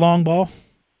that's real long ball?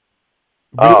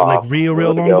 Real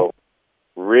long ball.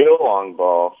 Real long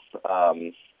ball.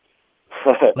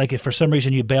 Like if for some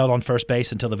reason you bailed on first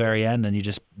base until the very end and you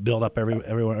just build up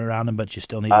everyone around him, but you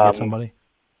still need to get somebody.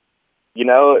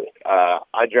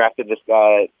 I drafted this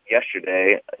guy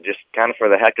yesterday just kind of for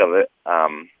the heck of it.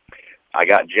 I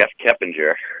got Jeff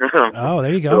Keppinger. Oh,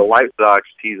 there you go. For the White Sox,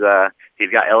 he's got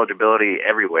eligibility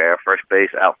everywhere: first base,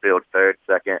 outfield, third,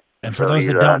 second. And for those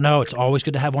that don't know, it's always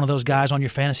good to have one of those guys on your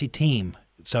fantasy team.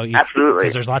 So absolutely,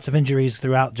 because there's lots of injuries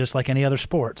throughout, just like any other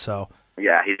sport. So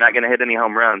yeah, he's not going to hit any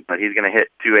home runs, but he's going to hit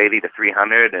 280 to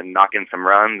 300 and knock in some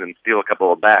runs and steal a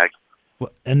couple of bags.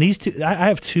 Well, and these two, I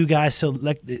have two guys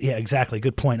selected. Yeah, exactly.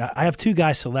 Good point. I have two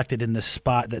guys selected in this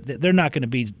spot that they're not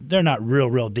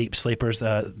real deep sleepers.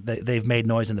 They've made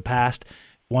noise in the past.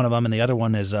 One of them, and the other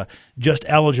one is just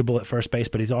eligible at first base,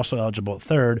 but he's also eligible at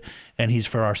third, and he's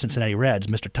for our Cincinnati Reds,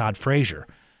 Mr. Todd Frazier.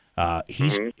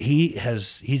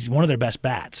 He's one of their best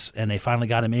bats, and they finally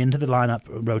got him into the lineup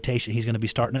rotation. He's going to be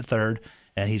starting at third,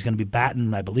 and he's going to be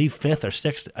batting, I believe, fifth or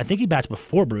sixth. I think he bats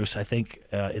before Bruce,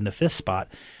 in the fifth spot.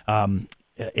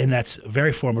 And that's a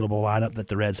very formidable lineup that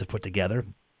the Reds have put together.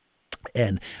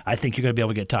 And I think you're going to be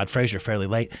able to get Todd Frazier fairly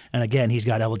late. And again, he's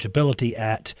got eligibility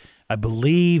at I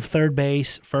believe third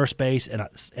base, first base,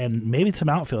 and maybe some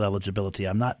outfield eligibility.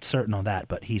 I'm not certain on that,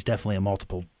 but he's definitely a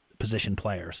multiple position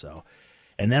player. So,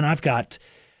 and then I've got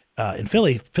in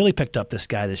Philly. Philly picked up this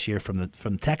guy this year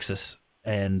from Texas,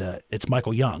 and it's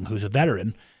Michael Young, who's a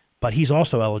veteran, but he's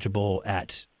also eligible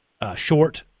at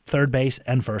short, third base,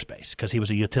 and first base because he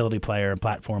was a utility player and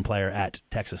platform player at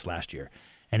Texas last year,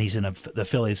 and he's in the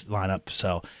Phillies lineup.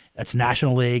 So that's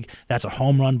National League. That's a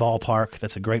home run ballpark.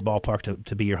 That's a great ballpark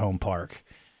to be your home park.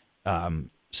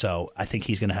 So I think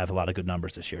he's going to have a lot of good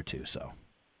numbers this year too. So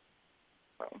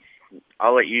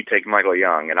I'll let you take Michael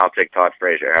Young, and I'll take Todd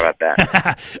Frazier. How about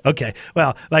that? Okay.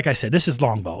 Well, like I said, this is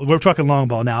long ball. We're talking long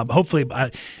ball now. Hopefully,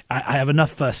 I have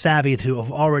enough savvy to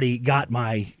have already got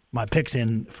my picks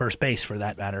in first base for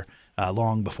that matter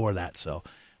long before that. So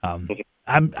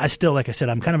I still, like I said,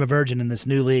 I'm kind of a virgin in this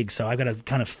new league, so I've got to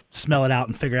kind of smell it out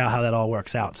and figure out how that all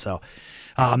works out. So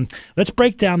let's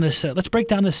break down this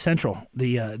Central,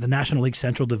 the National League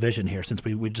Central Division here, since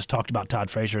we just talked about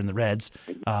Todd Frazier and the Reds.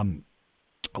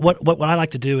 What I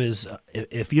like to do is,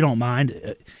 if you don't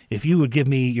mind, if you would give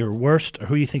me your worst or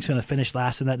who you think's going to finish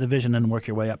last in that division, and work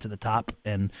your way up to the top,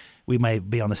 and we may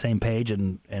be on the same page,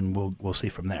 and we'll see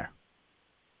from there.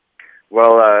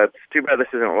 Well, it's too bad this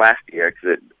isn't last year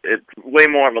because it's way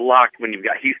more of a lock when you've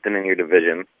got Houston in your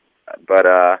division. But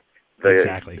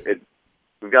exactly,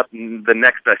 we've got the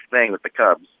next best thing with the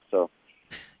Cubs. So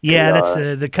yeah, that's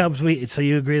the Cubs. So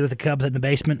you agree with the Cubs at the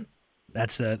basement?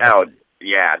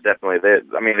 Yeah, definitely.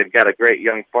 They've got a great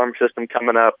young farm system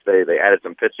coming up. They added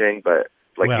some pitching, but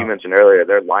you mentioned earlier,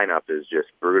 their lineup is just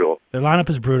brutal. Their lineup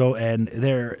is brutal, and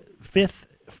their fifth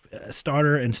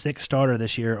starter and sixth starter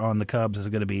this year on the Cubs is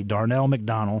going to be Darnell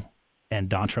McDonald and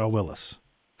Dontrell Willis.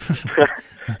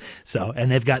 So,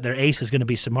 and they've got their ace is going to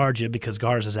be Samardzija because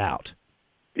Garza is out.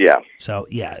 Yeah. So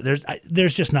yeah,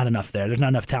 there's just not enough there. There's not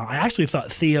enough talent. I actually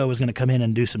thought Theo was going to come in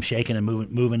and do some shaking and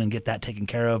moving and get that taken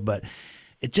care of, but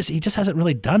he just hasn't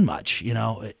really done much,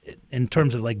 in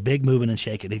terms of like big moving and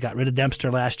shaking. He got rid of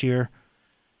Dempster last year,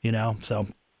 so.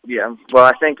 Yeah, well,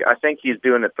 I think he's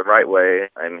doing it the right way,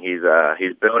 and he's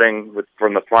building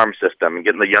from the farm system and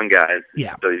getting the young guys.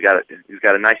 Yeah. So he's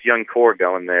got a nice young core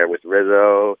going there with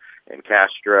Rizzo and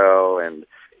Castro, and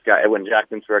got Edwin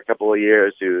Jackson for a couple of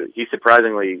years. Who he's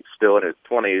surprisingly still in his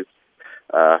 20s.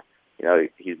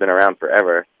 He's been around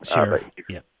forever. Sure. But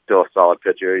he's still a solid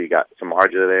pitcher. You got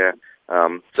Samardzija there.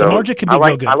 So Samardzija could be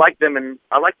real good. I like them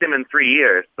in 3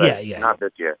 years, but not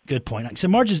this year. Good point.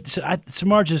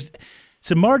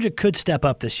 Samardzija could step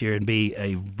up this year and be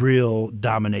a real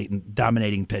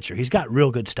dominating pitcher. He's got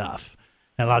real good stuff,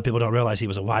 and a lot of people don't realize he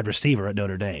was a wide receiver at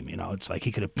Notre Dame. It's like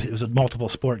he was a multiple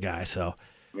sport guy. So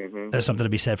there's something to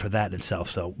be said for that in itself.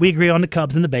 So we agree on the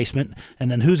Cubs in the basement, and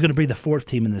then who's going to be the fourth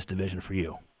team in this division for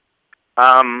you?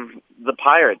 The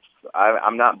Pirates.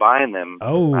 I'm not buying them.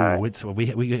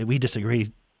 We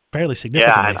disagree fairly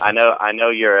significantly. Yeah, I know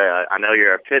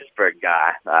you're a Pittsburgh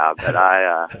guy, but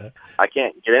I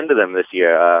can't get into them this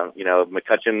year.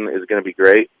 McCutchen is going to be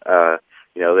great.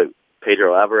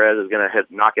 Pedro Alvarez is going to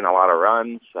knock in a lot of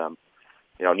runs.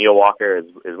 Neil Walker is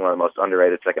one of the most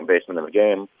underrated second basemen in the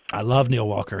game. I love Neil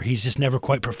Walker. He's just never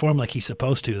quite performed like he's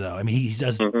supposed to, though. I mean, he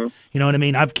does. You know what I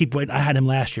mean? Keep waiting. I had him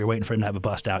last year, waiting for him to have a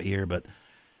bust out year, but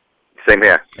same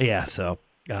here. Yeah. So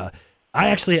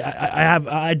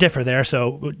I differ there.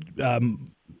 So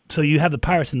you have the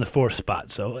Pirates in the fourth spot.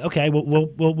 So okay,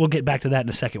 we'll get back to that in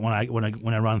a second when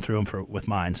I run through them with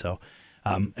mine. So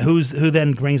who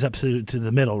then brings up to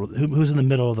the middle? Who's in the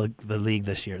middle of the league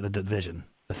this year? The division,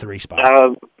 the 3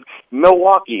 spot.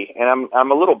 Milwaukee, and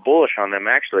I'm a little bullish on them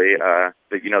actually.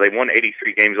 They won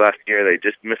 83 games last year. They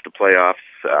just missed the playoffs.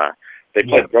 They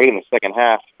played great in the second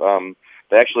half.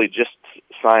 They actually just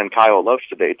signed Kyle Loesch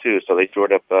today too, so they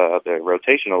stored up their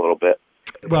rotation a little bit.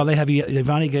 Well, they have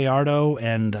Yvonne Gallardo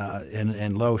and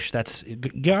Loesch.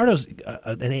 Gallardo's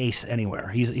an ace anywhere.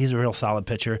 He's a real solid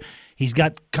pitcher. He's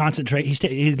got concentrate.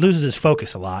 He loses his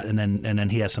focus a lot, and then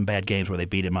he has some bad games where they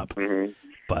beat him up. Mm-hmm.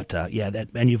 But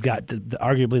and you've got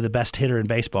arguably the best hitter in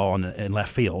baseball in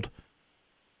left field.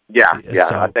 Yeah.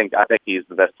 So, I think he's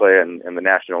the best player in the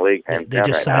National League. They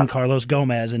just signed Carlos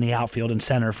Gomez in the outfield and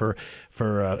center for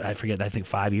I forget, I think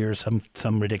 5 years,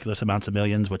 some ridiculous amounts of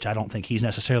millions, which I don't think he's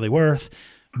necessarily worth,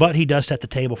 but he does set the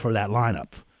table for that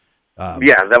lineup.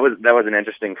 Yeah, that was an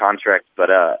interesting contract, but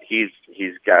he's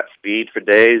got speed for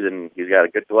days, and he's got a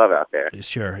good glove out there.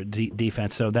 Sure,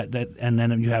 defense. So that and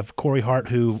then you have Corey Hart,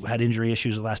 who had injury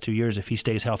issues the last 2 years. If he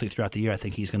stays healthy throughout the year, I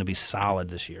think he's going to be solid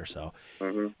this year. So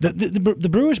the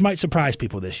Brewers might surprise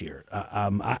people this year.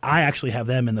 I actually have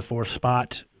them in the 4th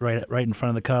spot, right in front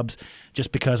of the Cubs,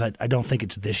 just because I don't think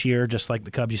it's this year. Just like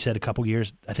the Cubs, you said, a couple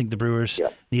years. I think the Brewers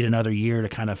need another year to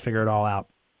kind of figure it all out.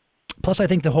 Plus, I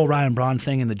think the whole Ryan Braun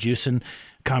thing and the juicing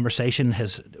conversation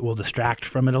will distract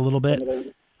from it a little bit.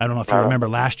 I don't know if you remember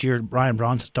last year, Ryan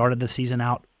Braun started the season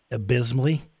out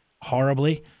abysmally,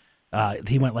 horribly.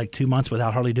 He went like 2 months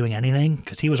without hardly doing anything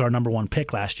because he was our number 1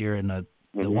 pick last year in the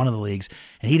one of the leagues,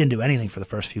 and he didn't do anything for the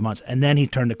first few months. And then he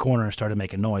turned the corner and started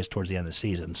making noise towards the end of the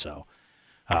season. So,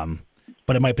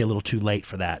 but it might be a little too late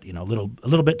for that. A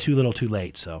little bit too little, too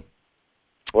late. So.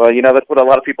 Well, that's what a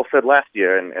lot of people said last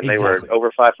year, and Exactly. They were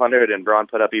over 500, and Braun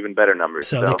put up even better numbers.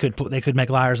 So they could make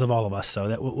liars of all of us. So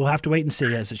that we'll have to wait and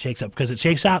see as it shakes up, because it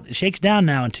shakes down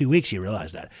now in 2 weeks. You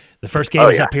realize that the first game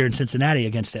is up here in Cincinnati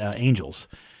against Angels.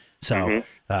 So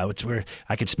it's where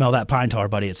I could smell that pine tar,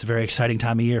 buddy. It's a very exciting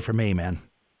time of year for me, man.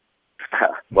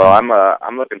 Well,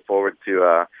 I'm looking forward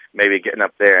to maybe getting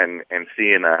up there and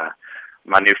seeing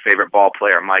my new favorite ball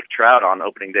player, Mike Trout, on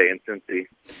opening day in Cincy.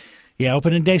 Yeah,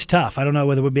 opening day's tough. I don't know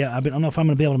whether I don't know if I'm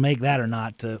going to be able to make that or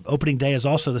not. Opening day is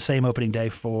also the same opening day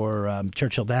for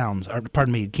Churchill Downs.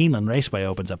 Keeneland Raceway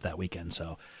opens up that weekend,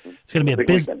 so it's going to be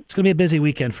it's going to be a busy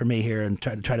weekend for me here, and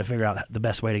try to figure out the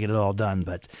best way to get it all done.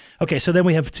 But okay, so then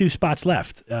we have 2 spots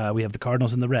left. We have the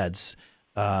Cardinals and the Reds.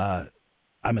 I'm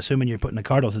assuming you're putting the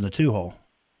Cardinals in the 2 hole.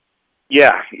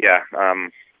 Yeah.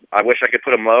 I wish I could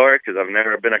put them lower because I've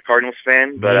never been a Cardinals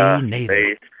fan, but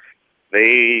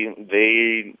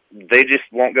They just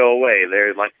won't go away.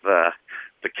 They're like the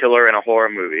killer in a horror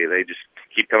movie. They just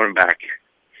keep coming back.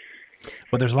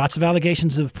 Well, there's lots of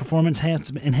allegations of performance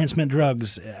enhancement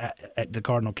drugs at the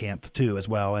Cardinal camp too, as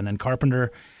well. And then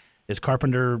is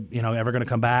Carpenter, ever going to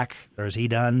come back, or is he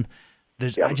done?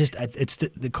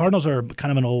 The Cardinals are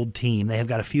kind of an old team. They have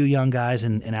got a few young guys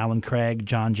in Alan Craig,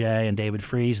 John Jay, and David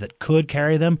Freese that could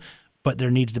carry them. But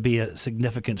there needs to be a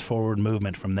significant forward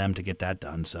movement from them to get that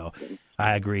done. So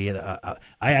I agree. I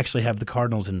actually have the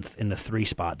Cardinals in the 3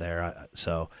 spot there.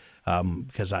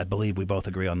 Because I believe we both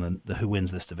agree on the who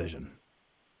wins this division.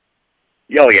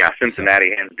 Oh yeah,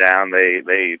 Cincinnati hands down.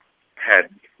 They had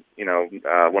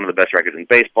one of the best records in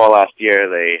baseball last year.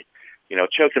 They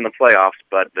choked in the playoffs,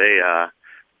 but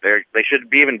they should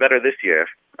be even better this year.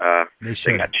 They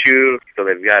should. They got Chu, so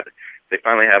they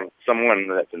finally have someone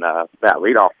that's in that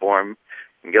leadoff form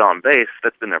and get on base.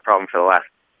 That's been their problem for the last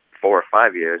 4 or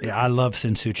 5 years. Yeah, I love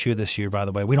Sin-Soo Choo this year, by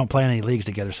the way. We don't play any leagues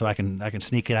together, so I can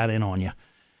sneak it out in on you.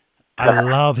 I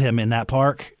love him in that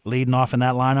park, leading off in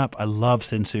that lineup. I love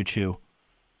Sin-Soo Choo.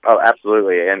 Oh,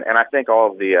 absolutely. And I think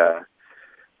all of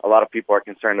a lot of people are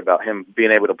concerned about him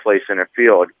being able to play center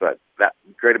field, but that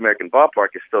Great American Ballpark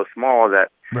is so small that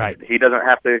he doesn't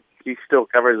have to. He still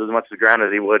covers as much of the ground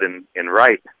as he would in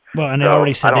right. Well, and they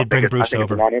already said they'd bring Bruce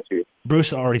over.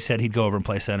 Bruce already said he'd go over and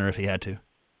play center if he had to.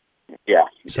 Yeah,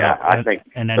 so, I think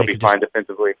he'll be fine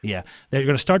defensively. Yeah, they're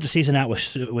going to start the season out with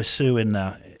Sue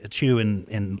and Chu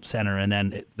in center, and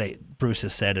then Bruce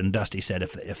has said and Dusty said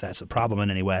if that's a problem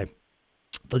in any way,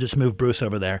 they'll just move Bruce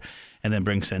over there and then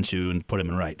bring Sin-Soo and put him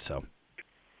in right. So,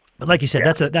 but like you said,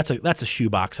 that's a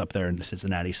shoebox up there in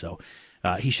Cincinnati, so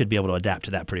he should be able to adapt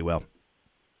to that pretty well.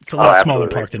 It's a lot smaller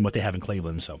park than what they have in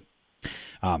Cleveland, so.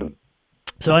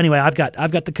 So anyway, I've got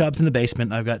the Cubs in the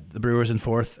basement. I've got the Brewers in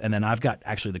 4th, and then I've got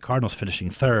actually the Cardinals finishing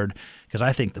 3rd because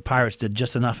I think the Pirates did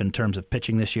just enough in terms of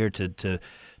pitching this year to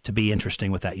be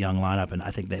interesting with that young lineup, and I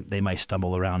think they might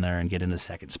stumble around there and get into the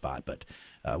 2nd spot. But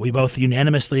we both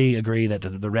unanimously agree that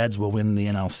the Reds will win the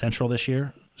NL Central this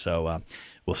year. So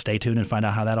we'll stay tuned and find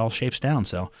out how that all shapes down.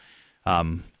 So.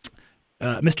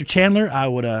 Mr. Chandler, I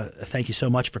would thank you so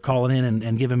much for calling in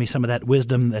and giving me some of that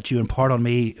wisdom that you impart on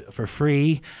me for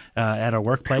free at our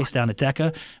workplace down at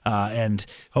DECA. And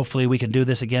hopefully we can do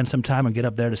this again sometime and get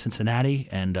up there to Cincinnati.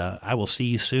 And I will see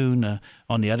you soon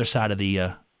on the other side of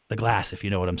the glass, if you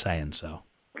know what I'm saying. So.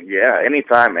 Yeah,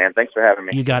 anytime, man. Thanks for having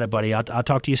me. You got it, buddy. I'll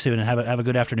talk to you soon, and have a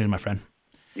good afternoon, my friend.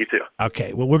 You too.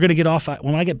 Okay, well, we're going to get off.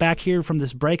 When I get back here from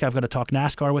this break, I've got to talk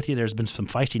NASCAR with you. There's been some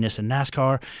feistiness in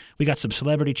NASCAR. We got some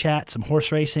celebrity chat, some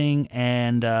horse racing,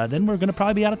 and then we're going to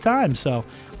probably be out of time. So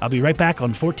I'll be right back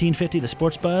on 1450 The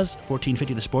Sports Buzz,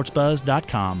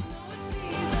 1450thesportsbuzz.com.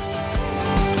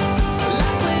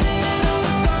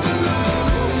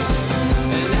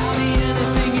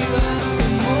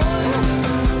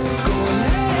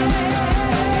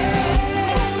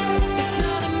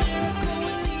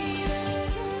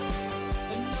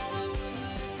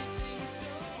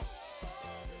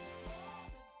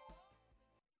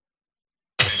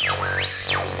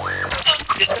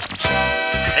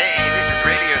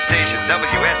 station,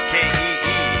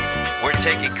 WSKEE. We're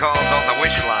taking calls on the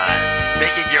wish line,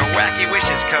 making your wacky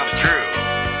wishes come true.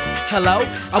 Hello?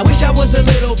 I wish I was a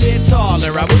little bit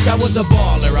taller. I wish I was a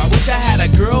baller. I wish I had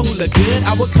a girl who looked good,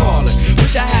 I would call her.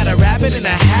 Wish I had a rabbit in a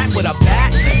hat with a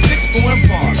bat and a 6'4"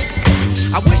 parlor.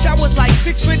 I wish I was like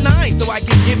 6'9" so I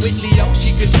could get with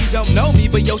Leoshi, cause she don't know me,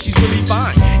 but yo, she's really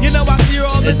fine. You know, I see her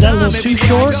all the time. Is that a little too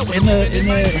short in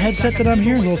the headset that I'm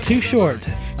hearing? A little too short.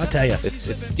 I'll tell you. It's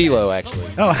Skilo,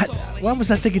 actually. Oh, why was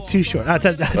I thinking too short? Well,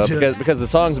 because the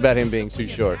song's about him being too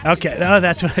short. Okay, oh,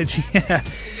 that's what yeah.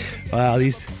 Wow,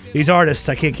 these artists,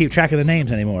 I can't keep track of the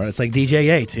names anymore. It's like DJ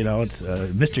Yates, it's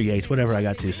Mr. Yates, whatever I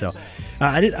got to. So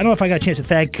I don't know if I got a chance to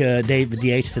thank David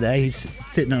Yates today. He's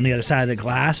sitting on the other side of the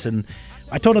glass, and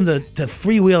I told him to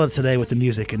freewheel it today with the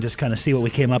music and just kind of see what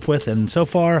we came up with. And so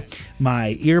far,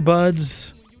 my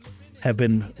earbuds have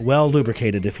been well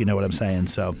lubricated, if you know what I'm saying.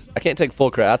 So I can't take full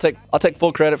credit. I'll take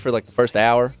full credit for like the first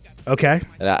hour. Okay.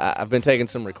 And I've been taking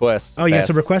some requests. Oh, you got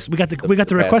some requests? We got the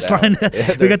request line.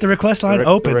 We got the request line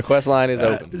open. The request line is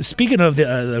open. Speaking of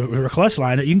the request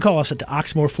line, you can call us at the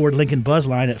Oxmoor Ford Lincoln Buzz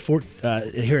line at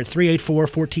here at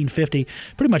 384-1450.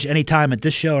 Pretty much any time at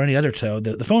this show or any other show.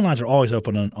 The phone lines are always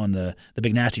open on the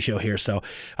Big Nasty Show here. So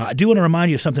I do want to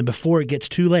remind you of something before it gets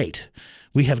too late.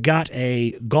 We have got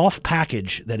a golf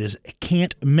package that is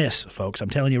can't miss, folks. I'm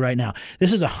telling you right now.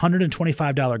 This is a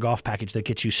 $125 golf package that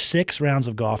gets you 6 rounds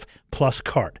of golf plus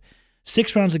cart.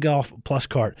 6 rounds of golf plus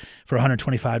cart for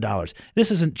 $125. This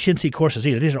isn't chintzy courses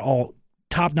either. These are all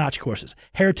top-notch courses.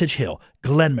 Heritage Hill,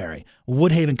 Glenmary,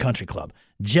 Woodhaven Country Club,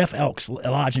 Jeff Elks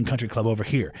Lodge and Country Club over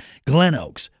here, Glen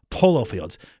Oaks, Polo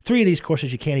Fields. 3 of these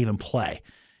courses you can't even play.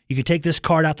 You can take this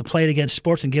card out to Play It Against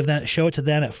Sports and show it to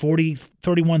them at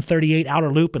 3138 Outer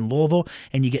Loop in Louisville,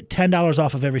 and you get $10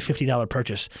 off of every $50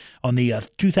 purchase on the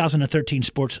 2013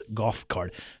 Sports Golf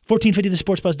Card.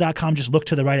 1450thesportsbuzz.com. Just look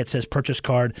to the right. It says Purchase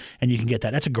Card, and you can get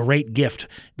that. That's a great gift.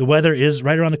 The weather is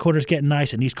right around the corner. It's getting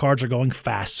nice, and these cards are going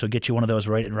fast, so get you one of those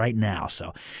right now.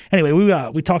 So anyway,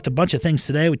 we talked a bunch of things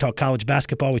today. We talked college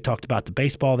basketball. We talked about the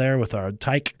baseball there with our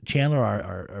Tyke Chandler,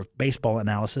 our baseball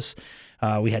analysis.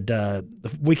 We had the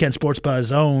Weekend Sports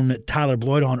Buzz own Tyler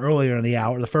Bloyd on earlier in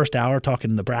the first hour,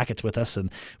 talking the brackets with us,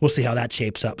 and we'll see how that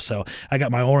shapes up. So I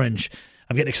got my orange.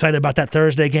 I'm getting excited about that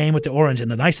Thursday game with the orange,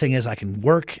 and the nice thing is I can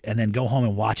work and then go home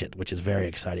and watch it, which is very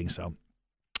exciting. So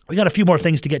we got a few more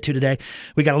things to get to today.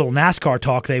 We got a little NASCAR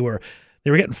talk. They were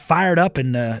getting fired up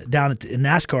down in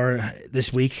NASCAR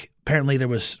this week. Apparently there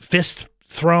was fists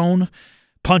thrown,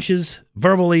 punches,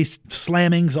 verbally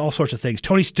slammings, all sorts of things.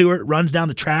 Tony Stewart runs down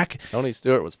the track. Tony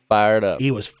Stewart was fired up.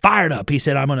 He was fired up. He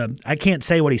said, I can't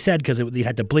say what he said because he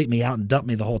had to bleep me out and dump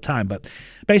me the whole time. But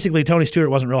basically, Tony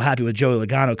Stewart wasn't real happy with Joey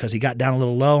Logano because he got down a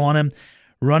little low on him,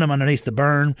 run him underneath the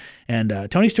burn, and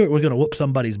Tony Stewart was going to whoop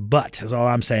somebody's butt, is all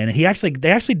I'm saying. And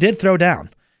they actually did throw down.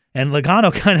 And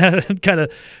Logano kind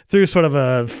of threw sort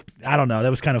of I don't know, that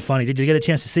was kind of funny. Did you get a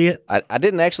chance to see it? I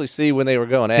didn't actually see when they were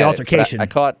going at the altercation. I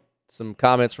caught some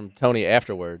comments from Tony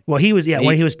afterward. Well, when he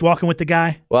was walking with the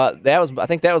guy. Well, I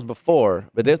think that was before,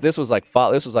 but this was like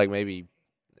maybe,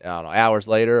 I don't know, hours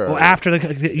later. Or after I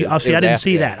didn't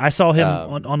see that. I saw him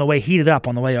on the way, heated up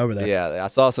on the way over there. Yeah, I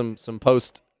saw some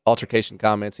post altercation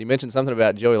comments. He mentioned something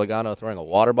about Joey Logano throwing a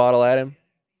water bottle at him.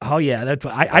 Oh yeah,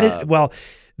 I didn't. Well,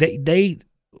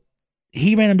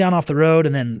 he ran him down off the road,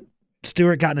 and then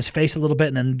Stewart got in his face a little bit,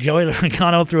 and then Joey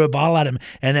Logano threw a bottle at him,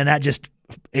 and then that just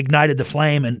ignited the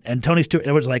flame, and Tony Stewart,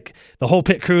 it was like the whole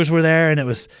pit crews were there, and it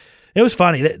was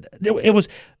funny. There was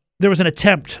an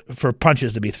attempt for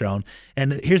punches to be thrown,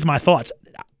 and here's my thoughts.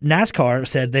 NASCAR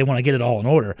said they want to get it all in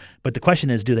order, but the question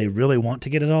is, do they really want to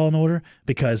get it all in order?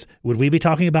 Because would we be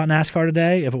talking about NASCAR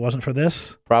today if it wasn't for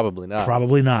this? Probably not.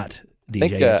 Probably not.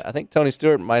 I think Tony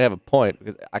Stewart might have a point,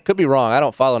 because I could be wrong. I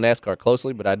don't follow NASCAR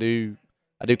closely, but I do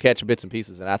catch bits and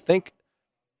pieces, and I think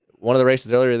one of the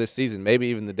races earlier this season, maybe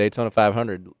even the Daytona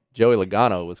 500, Joey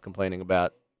Logano was complaining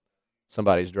about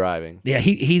somebody's driving. Yeah,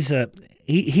 he's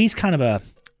kind of a,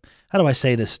 how do I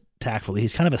say this tactfully?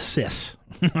 He's kind of a sis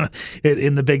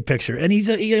in the big picture, and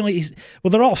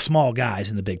they're all small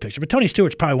guys in the big picture, but Tony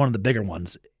Stewart's probably one of the bigger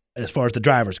ones as far as the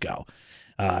drivers go,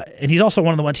 and he's also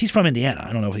one of the ones. He's from Indiana.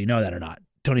 I don't know if you know that or not.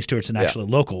 Tony Stewart's an actual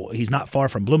local. He's not far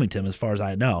from Bloomington, as far as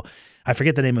I know. I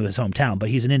forget the name of his hometown, but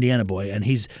he's an Indiana boy, and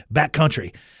he's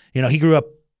backcountry. He grew up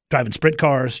driving sprint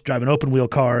cars, driving open wheel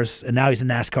cars, and now he's in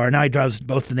NASCAR. Now he drives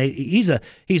both he's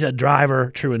a driver,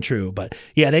 true and true. But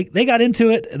yeah, they got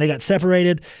into it and they got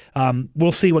separated.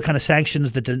 We'll see what kind of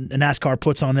sanctions that the NASCAR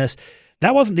puts on this.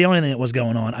 That wasn't the only thing that was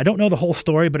going on. I don't know the whole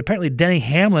story, but apparently Denny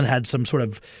Hamlin had some sort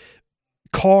of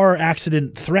car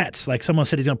accident threats. Like someone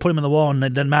said he's going to put him in the wall, and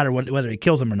it doesn't matter whether he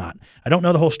kills him or not. I don't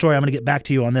know the whole story. I'm going to get back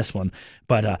to you on this one.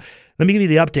 But let me give you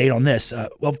the update on this.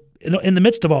 Well, in the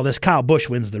midst of all this, Kyle Busch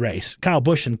wins the race. Kyle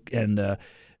Busch and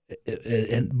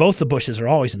both the Bushes are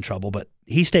always in trouble, but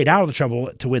he stayed out of the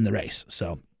trouble to win the race.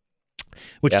 So,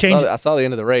 which changed. I saw the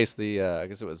end of the race. I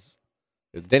guess it was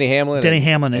Denny Hamlin.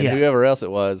 And yeah. whoever else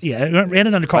it was. Yeah, it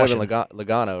ended under caution. Might have been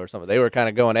Logano or something. They were kind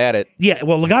of going at it. Yeah,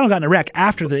 well, Logano got in a wreck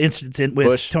after the incident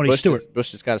with Tony Stewart.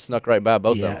 Busch just kind of snuck right by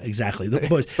both of them. Yeah, exactly.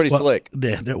 It's pretty slick.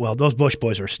 Those Busch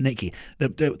boys are sneaky.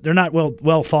 They're not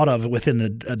well thought of within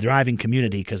the driving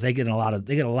community because they run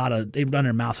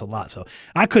their mouths a lot. So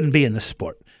I couldn't be in this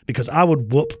sport because I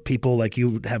would whoop people like you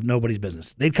would have nobody's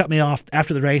business. They'd cut me off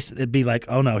after the race. It'd be like,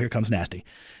 oh no, here comes nasty,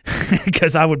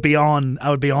 because I would be on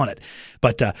it.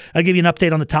 But I'll give you an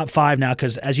update on the top 5 now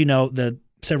because, as you know,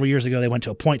 several years ago they went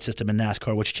to a point system in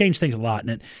NASCAR, which changed things a lot.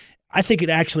 And I think it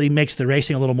actually makes the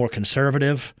racing a little more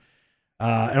conservative.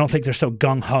 I don't think they're so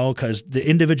gung-ho because the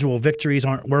individual victories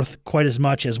aren't worth quite as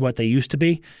much as what they used to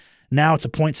be. Now it's a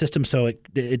point system, so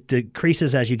it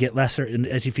decreases as you get lesser, and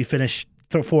as if you finish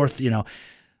fourth,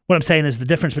 What I'm saying is the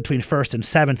difference between first and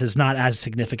seventh is not as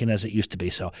significant as it used to be.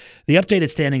 So the updated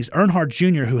standings, Earnhardt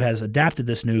Jr., who has adapted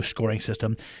this new scoring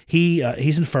system,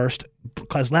 he's in first.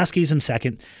 Kozlowski's in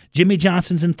second. Jimmy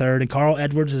Johnson's in third, and Carl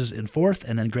Edwards is in fourth,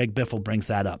 and then Greg Biffle brings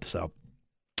that up. So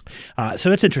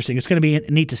it's interesting. It's going to be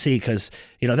neat to see because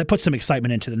that puts some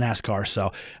excitement into the NASCAR.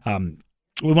 So I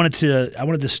wanted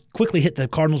to quickly hit the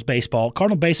Cardinals baseball.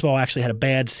 Cardinal baseball actually had a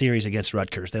bad series against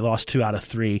Rutgers. They lost 2 out of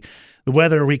 3. The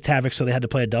weather wreaked havoc, so they had to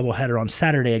play a doubleheader on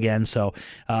Saturday again. So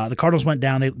the Cardinals went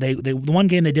down. They the one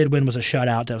game they did win was a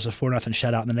shutout. That was a 4-0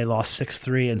 shutout, and then they lost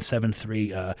 6-3 and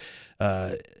 7-3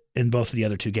 in both of the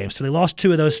other 2 games. So they lost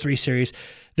 2 of those 3 series.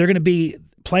 They're going to be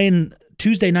playing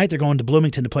Tuesday night. They're going to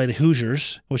Bloomington to play the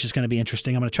Hoosiers, which is going to be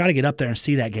interesting. I'm going to try to get up there and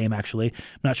see that game, actually.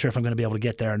 I'm not sure if I'm going to be able to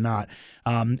get there or not.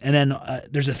 And then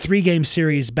there's a 3-game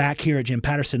series back here at Jim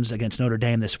Patterson's against Notre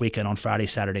Dame this weekend on Friday,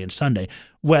 Saturday, and Sunday,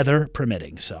 weather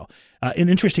permitting. So in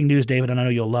interesting news, David, and I know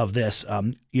you'll love this,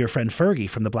 your friend Fergie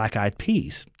from the Black Eyed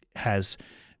Peas has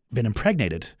been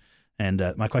impregnated. And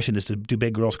my question is, do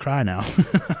big girls cry now?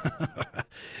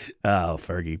 Oh,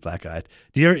 Fergie, Black Eyed.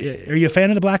 Are you a fan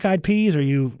of the Black Eyed Peas? Or are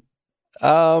you...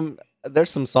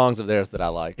 There's some songs of theirs that I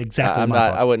like. Exactly.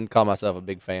 I wouldn't call myself a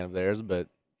big fan of theirs, but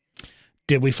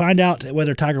did we find out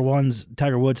whether Tiger Woods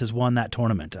has won that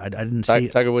tournament? I didn't see.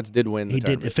 Tiger Woods did win. He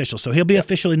did official, so he'll be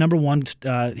officially number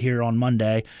 1 here on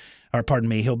Monday. Or pardon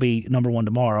me, he'll be number 1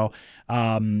 tomorrow.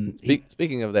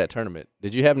 Speaking of that tournament,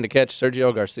 did you happen to catch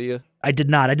Sergio Garcia? I did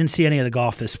not. I didn't see any of the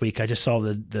golf this week. I just saw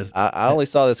the. I only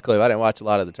saw this clip. I didn't watch a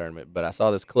lot of the tournament, but I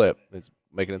saw this clip. It's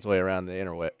making its way around the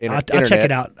internet. I'll check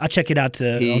it out. I'll check it out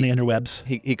on the interwebs.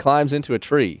 He climbs into a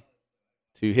tree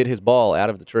to hit his ball out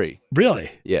of the tree.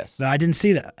 Really? Yes. No, I didn't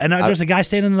see that. And there's a guy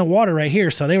standing in the water right here,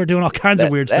 so they were doing all kinds of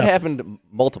weird stuff. That happened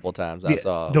multiple times. I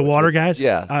saw the water guys.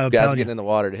 Yeah, guys getting in the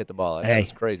water to hit the ball.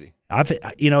 It's crazy.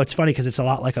 It's funny because it's a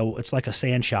lot like a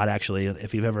sand shot. Actually,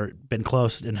 if you've ever been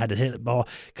close and had to hit a ball,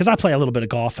 because I play a little bit of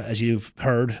golf, as you've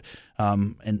heard,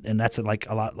 and that's a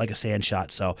lot like a sand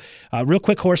shot. So, real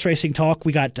quick horse racing talk.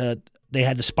 We got they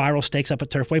had the Spiral Stakes up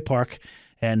at Turfway Park.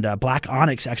 And Black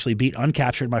Onyx actually beat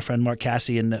Uncaptured. My friend Mark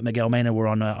Cassie and Miguel Mena were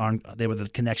they were the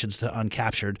connections to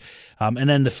Uncaptured. And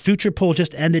then the Future Pool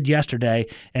just ended yesterday,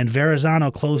 and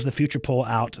Verrazano closed the Future Pool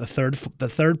out, the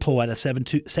third pool at a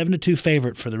 7-2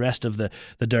 favorite for the rest of the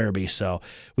Derby. So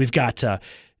we've got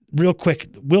real quick.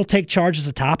 We'll Take Charge is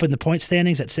the top in the point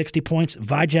standings at 60 points.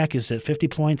 Vijack is at 50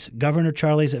 points. Governor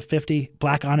Charlie's at 50.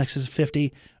 Black Onyx is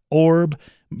 50. Orb,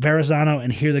 Verrazano,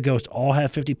 and Hear the Ghost all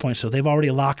have 50 points, so they've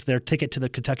already locked their ticket to the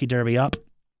Kentucky Derby up.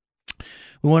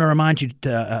 We want to remind you,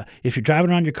 if you're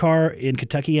driving around your car in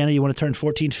Kentuckiana, you want to turn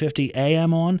 1450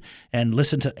 AM on and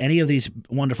listen to any of these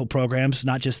wonderful programs,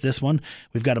 not just this one.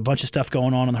 We've got a bunch of stuff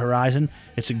going on the horizon.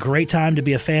 It's a great time to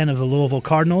be a fan of the Louisville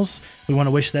Cardinals. We want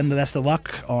to wish them the best of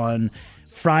luck on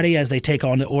Friday as they take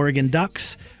on the Oregon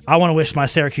Ducks. I want to wish my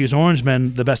Syracuse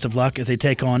Orangemen the best of luck as they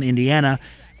take on Indiana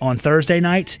on Thursday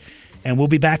night, and we'll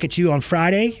be back at you on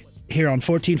Friday here on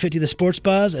 1450 The Sports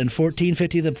Buzz and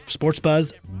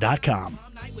 1450thesportsbuzz.com.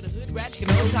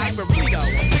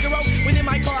 When in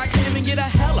my car I can't even get a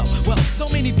hello. Well, so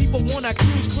many people wanna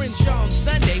cruise Crenshaw on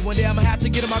Sunday. One day I'ma have to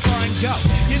get in my car and go.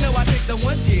 You know I take the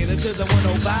 110 until the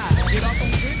 105. Get off on